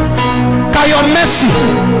 Can your mercy?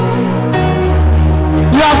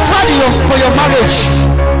 You have tried for your marriage,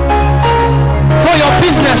 for your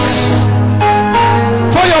business,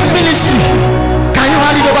 for your ministry. Can you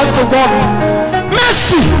hand it over to God?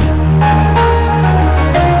 Mercy.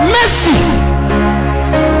 Mercy.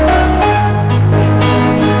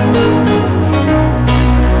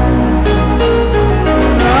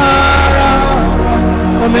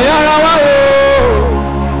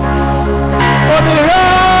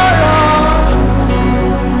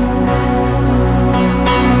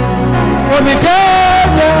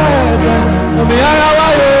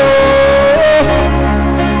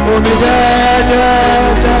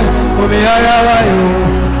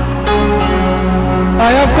 I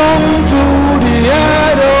have come to the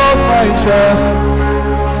end of myself.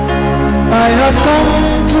 I have come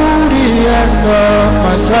to the end of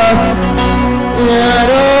myself. The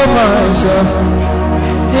end of myself.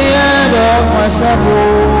 The end of myself.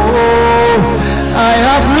 Oh, I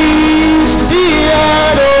have reached the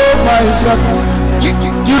end of myself.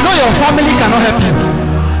 You know your family cannot help you.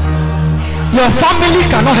 Your family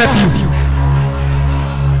cannot help you.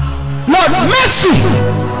 Lord, mercy.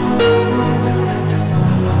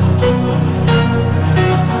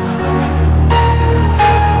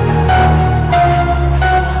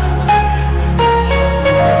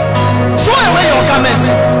 Throw away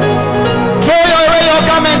your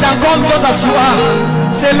garment and come just as you are.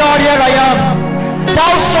 Say, Lord, here I am,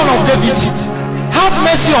 thou son of David, have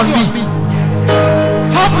mercy on me.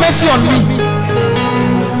 Have mercy on me.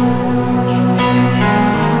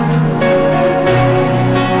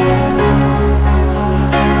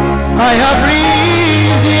 I have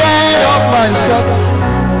reached the end of myself,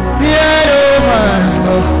 the end of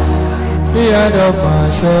myself, the end of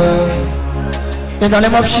myself. In the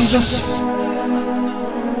name of Jesus.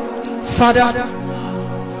 Father,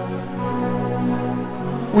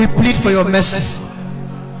 we plead for your mercy.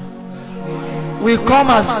 We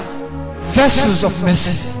come as vessels of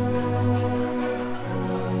mercy.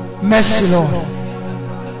 Mercy, Lord.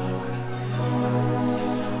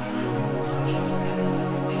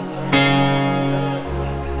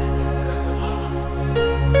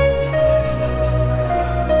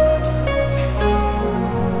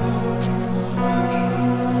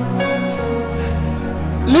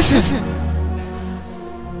 Listen.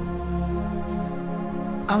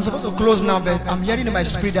 I'm supposed to close now, but I'm hearing in my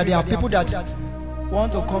spirit that there are people that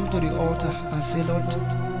want to come to the altar and say, Lord,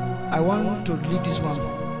 I want to leave this one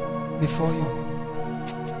before you.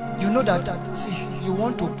 You know that, see, you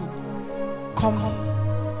want to come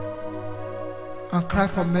and cry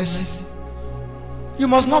for mercy. You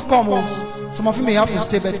must not come home. Some of you may have to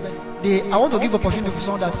stay, but I want to give opportunity for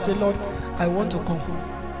someone that say, Lord, I want to come.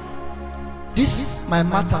 This my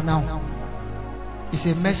matter now is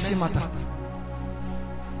a mercy matter.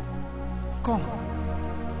 Come.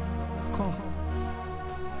 Come.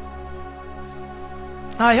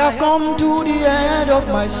 I have come to the end of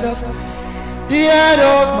myself. The end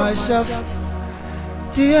of myself.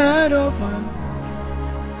 The end of my...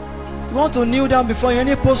 You want to kneel down before you,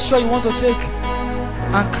 any posture you want to take,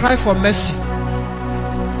 and cry for mercy.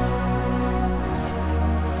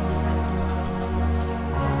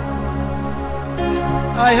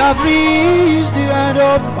 I have reached the end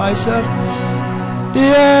of myself. The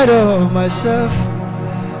end of myself.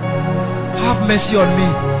 Have mercy on me.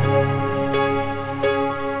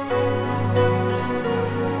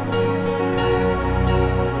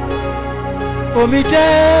 Omi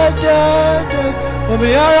dede,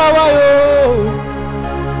 omi arawayo.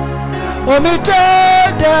 Omi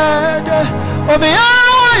dede, omi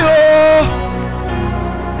arawayo.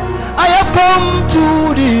 I have come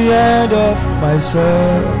to the end of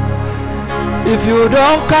myself. If you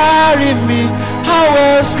don't carry me, how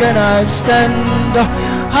else can I stand?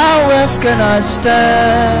 How else can I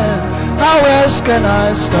stand? How else can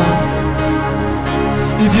I stand?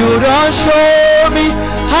 If you don't show me,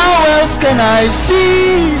 how else can I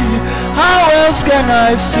see? How else can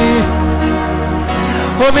I see?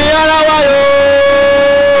 Omi arawayo,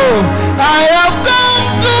 I have come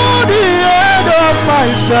to the end of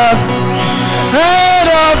myself. End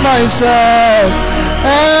of myself.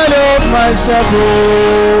 End of myself.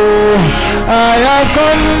 Oh, I have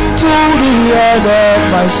come to the end of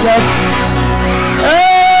myself.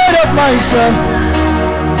 End of myself.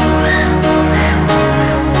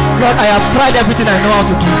 Lord, I have tried everything I know how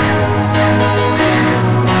to do.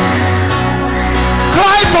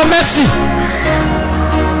 Cry for mercy.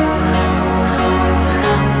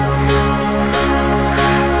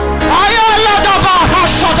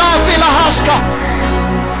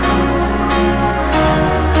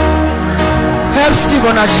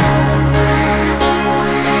 receive Onaji.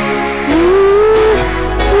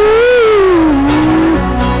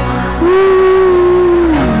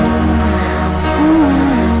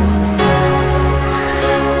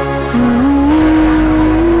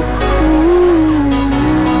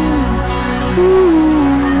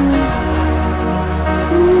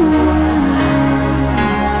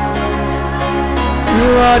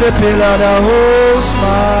 The pillar that holds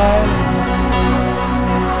my life.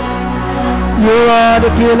 You are the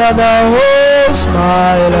pillar that holds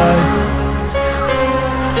my life.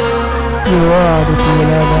 You are the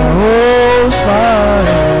pillar that holds my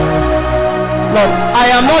life. Lord, I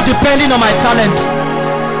am not depending on my talent.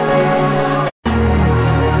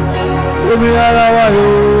 Omi arawa yo,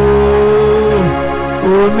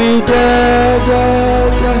 omi de,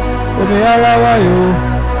 omi arawa yo.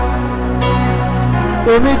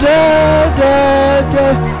 Omi de,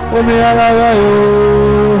 omi arawa yo.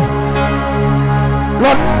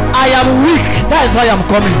 Lord, I am weak. That is why I am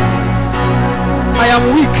coming. I am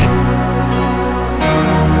weak.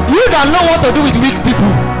 You that know what to do with weak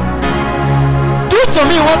people, do to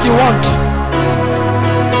me what you want.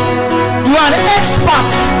 You are an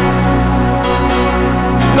expert.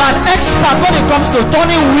 You are an expert when it comes to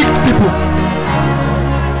turning weak people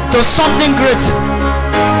to something great.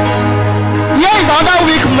 Here is another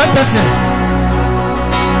weak person.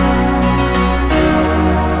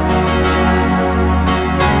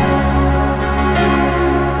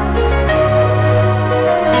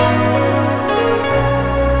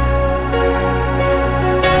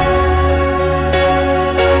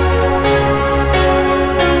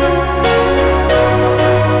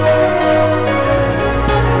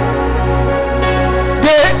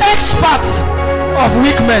 The expert of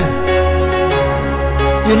weak men.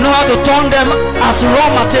 You know how to turn them as raw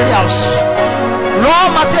materials. Raw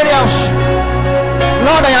materials.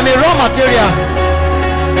 Lord, I am a raw material.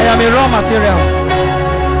 I am a raw material.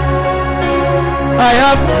 I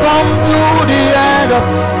have come to the end of.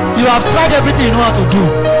 You have tried everything you know how to do,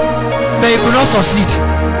 but you could not succeed.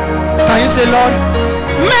 Can you say, Lord,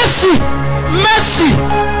 mercy, mercy,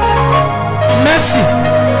 mercy?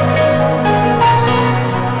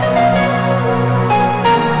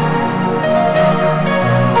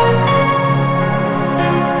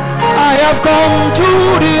 I have come to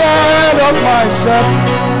the end of myself.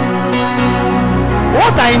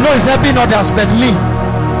 What I know is helping others, but me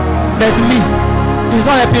is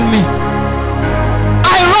not helping me.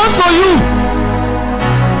 I run to you.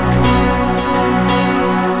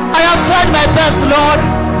 I have tried my best, Lord,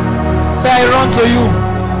 but I run to you.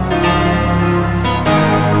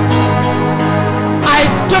 I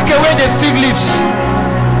took away the fig leaves.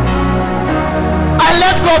 I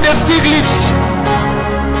let go of the fig leaves.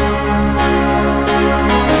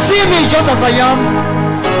 See me just as I am.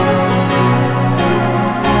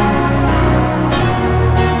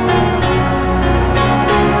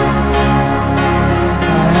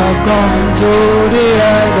 I have come to the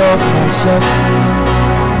end of myself.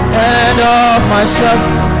 End of myself.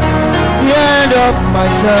 The end of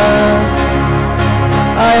myself.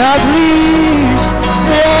 I have reached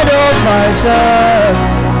the end of myself.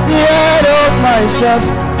 The end of myself.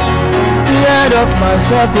 The end of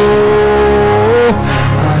myself. Oh,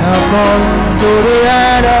 I have come to the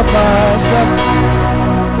end of myself.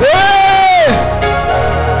 Hey!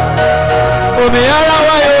 Omi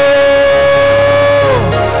arawa yo.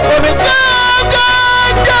 Omi de,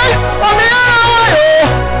 omi arawa yo.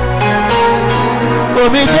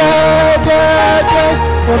 Omi de,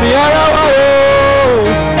 omi arawa yo.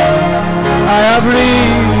 I have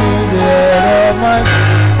reached the end of my.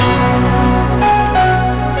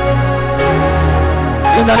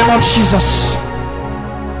 In the name of Jesus.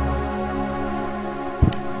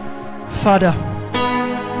 Father,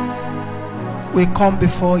 we come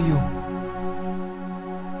before you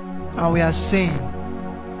and we are saying,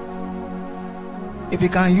 if you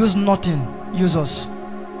can use nothing, use us.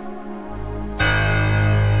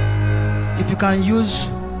 If you can use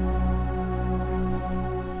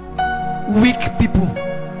weak people,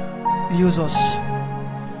 use us.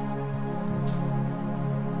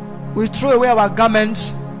 We throw away our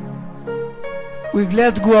garments, we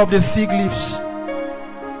let go of the fig leaves,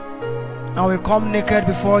 and we come naked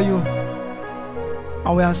before you,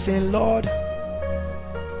 and we are saying, Lord,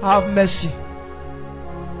 have mercy.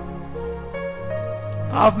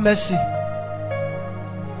 Have mercy.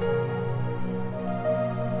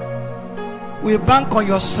 We bank on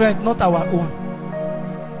your strength, not our own.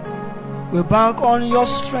 We bank on your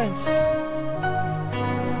strength.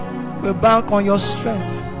 We bank on your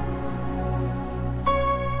strength.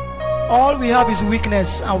 All we have is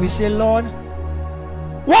weakness, and we say, Lord,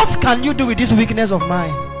 What can you do with this weakness of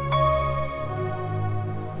mine?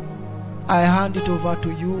 I hand it over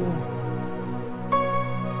to you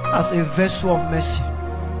as a vessel of mercy.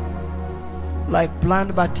 Like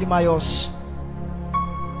blind Bartimaeus.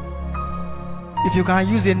 If you can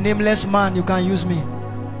use a nameless man, you can use me.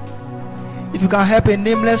 If you can help a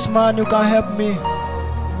nameless man, you can help me.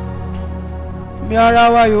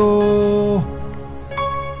 Miarawayo.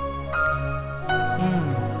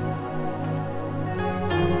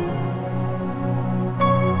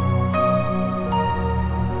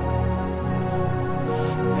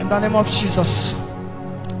 In the name of Jesus.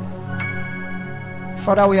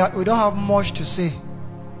 Father, we don't have much to say.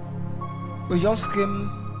 We just came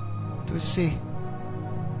to say,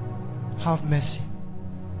 have mercy.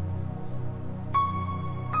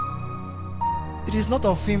 It is not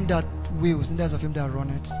of him that wills, neither is of him that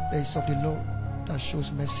runneth, but it is of the Lord that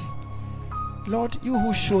shows mercy. Lord, you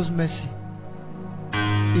who shows mercy,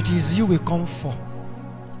 it is you we come for,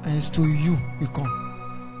 and it's to you we come.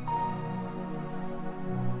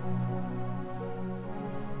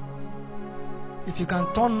 If you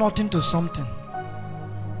can turn nothing to something,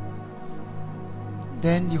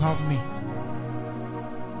 then you have me.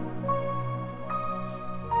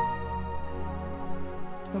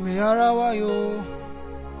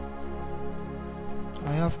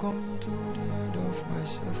 I have come to the end of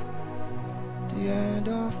myself, the end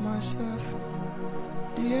of myself,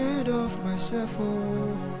 the end of myself.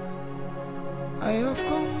 Oh, I have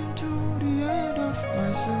come to the end of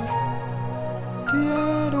myself, the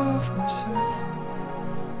end of myself.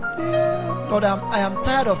 Lord, I am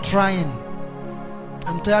tired of trying.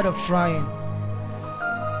 I'm tired of trying.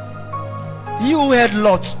 You who had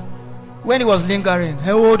Lot when he was lingering,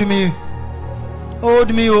 hold me,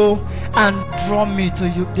 oh, and draw me to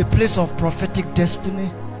you, the place of prophetic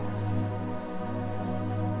destiny.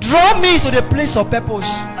 Draw me to the place of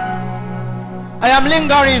purpose. I am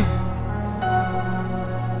lingering.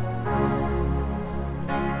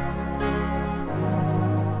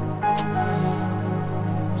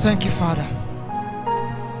 Thank you, Father.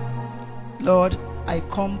 Lord, I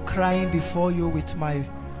come crying before you with my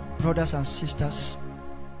brothers and sisters,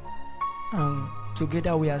 and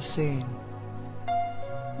together we are saying,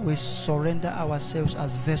 we surrender ourselves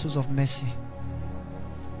as vessels of mercy.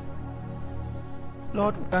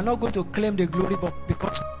 Lord, we are not going to claim the glory, but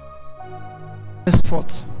because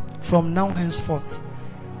henceforth, from now henceforth,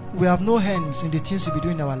 we have no hands in the things we be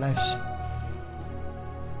doing in our lives.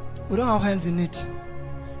 We don't have hands in it.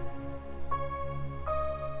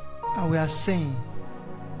 And we are saying,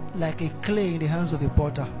 like a clay in the hands of a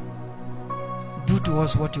potter, do to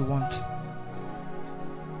us what you want.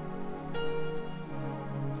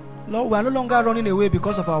 Lord, we are no longer running away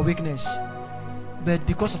because of our weakness, but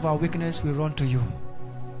because of our weakness, we run to you.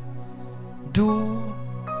 Do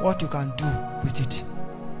what you can do with it.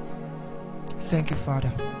 Thank you,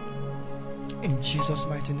 Father. In Jesus'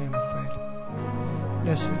 mighty name, we pray.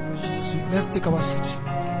 Let's take our seats.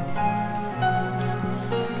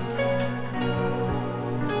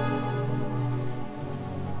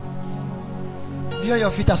 Be on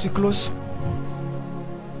your feet as we close.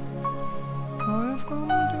 I have come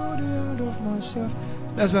to the end of myself.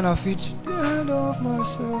 Let's be on our feet. The end of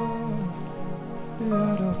myself. The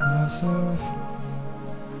end of myself.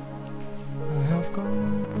 I have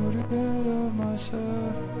come to the end of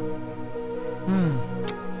myself.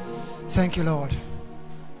 Thank you, Lord.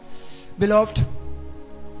 Beloved,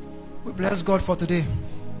 we bless God for today.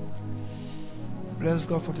 Bless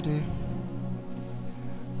God for today.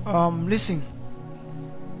 Listen.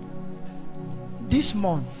 This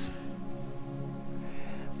month,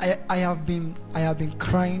 I have been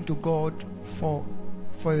crying to God for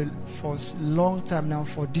a long time now.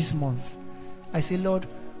 For this month, I say, Lord,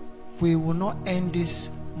 we will not end this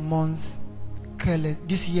month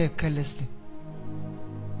this year carelessly.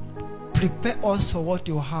 Prepare us for what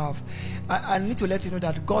you have. I need to let you know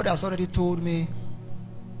that God has already told me.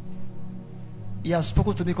 He has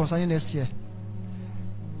spoken to me concerning next year,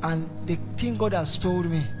 and the thing God has told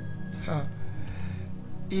me.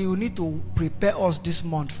 You need to prepare us this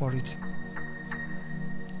month for it.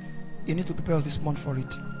 You need to prepare us this month for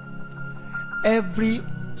it. Every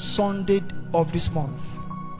Sunday of this month,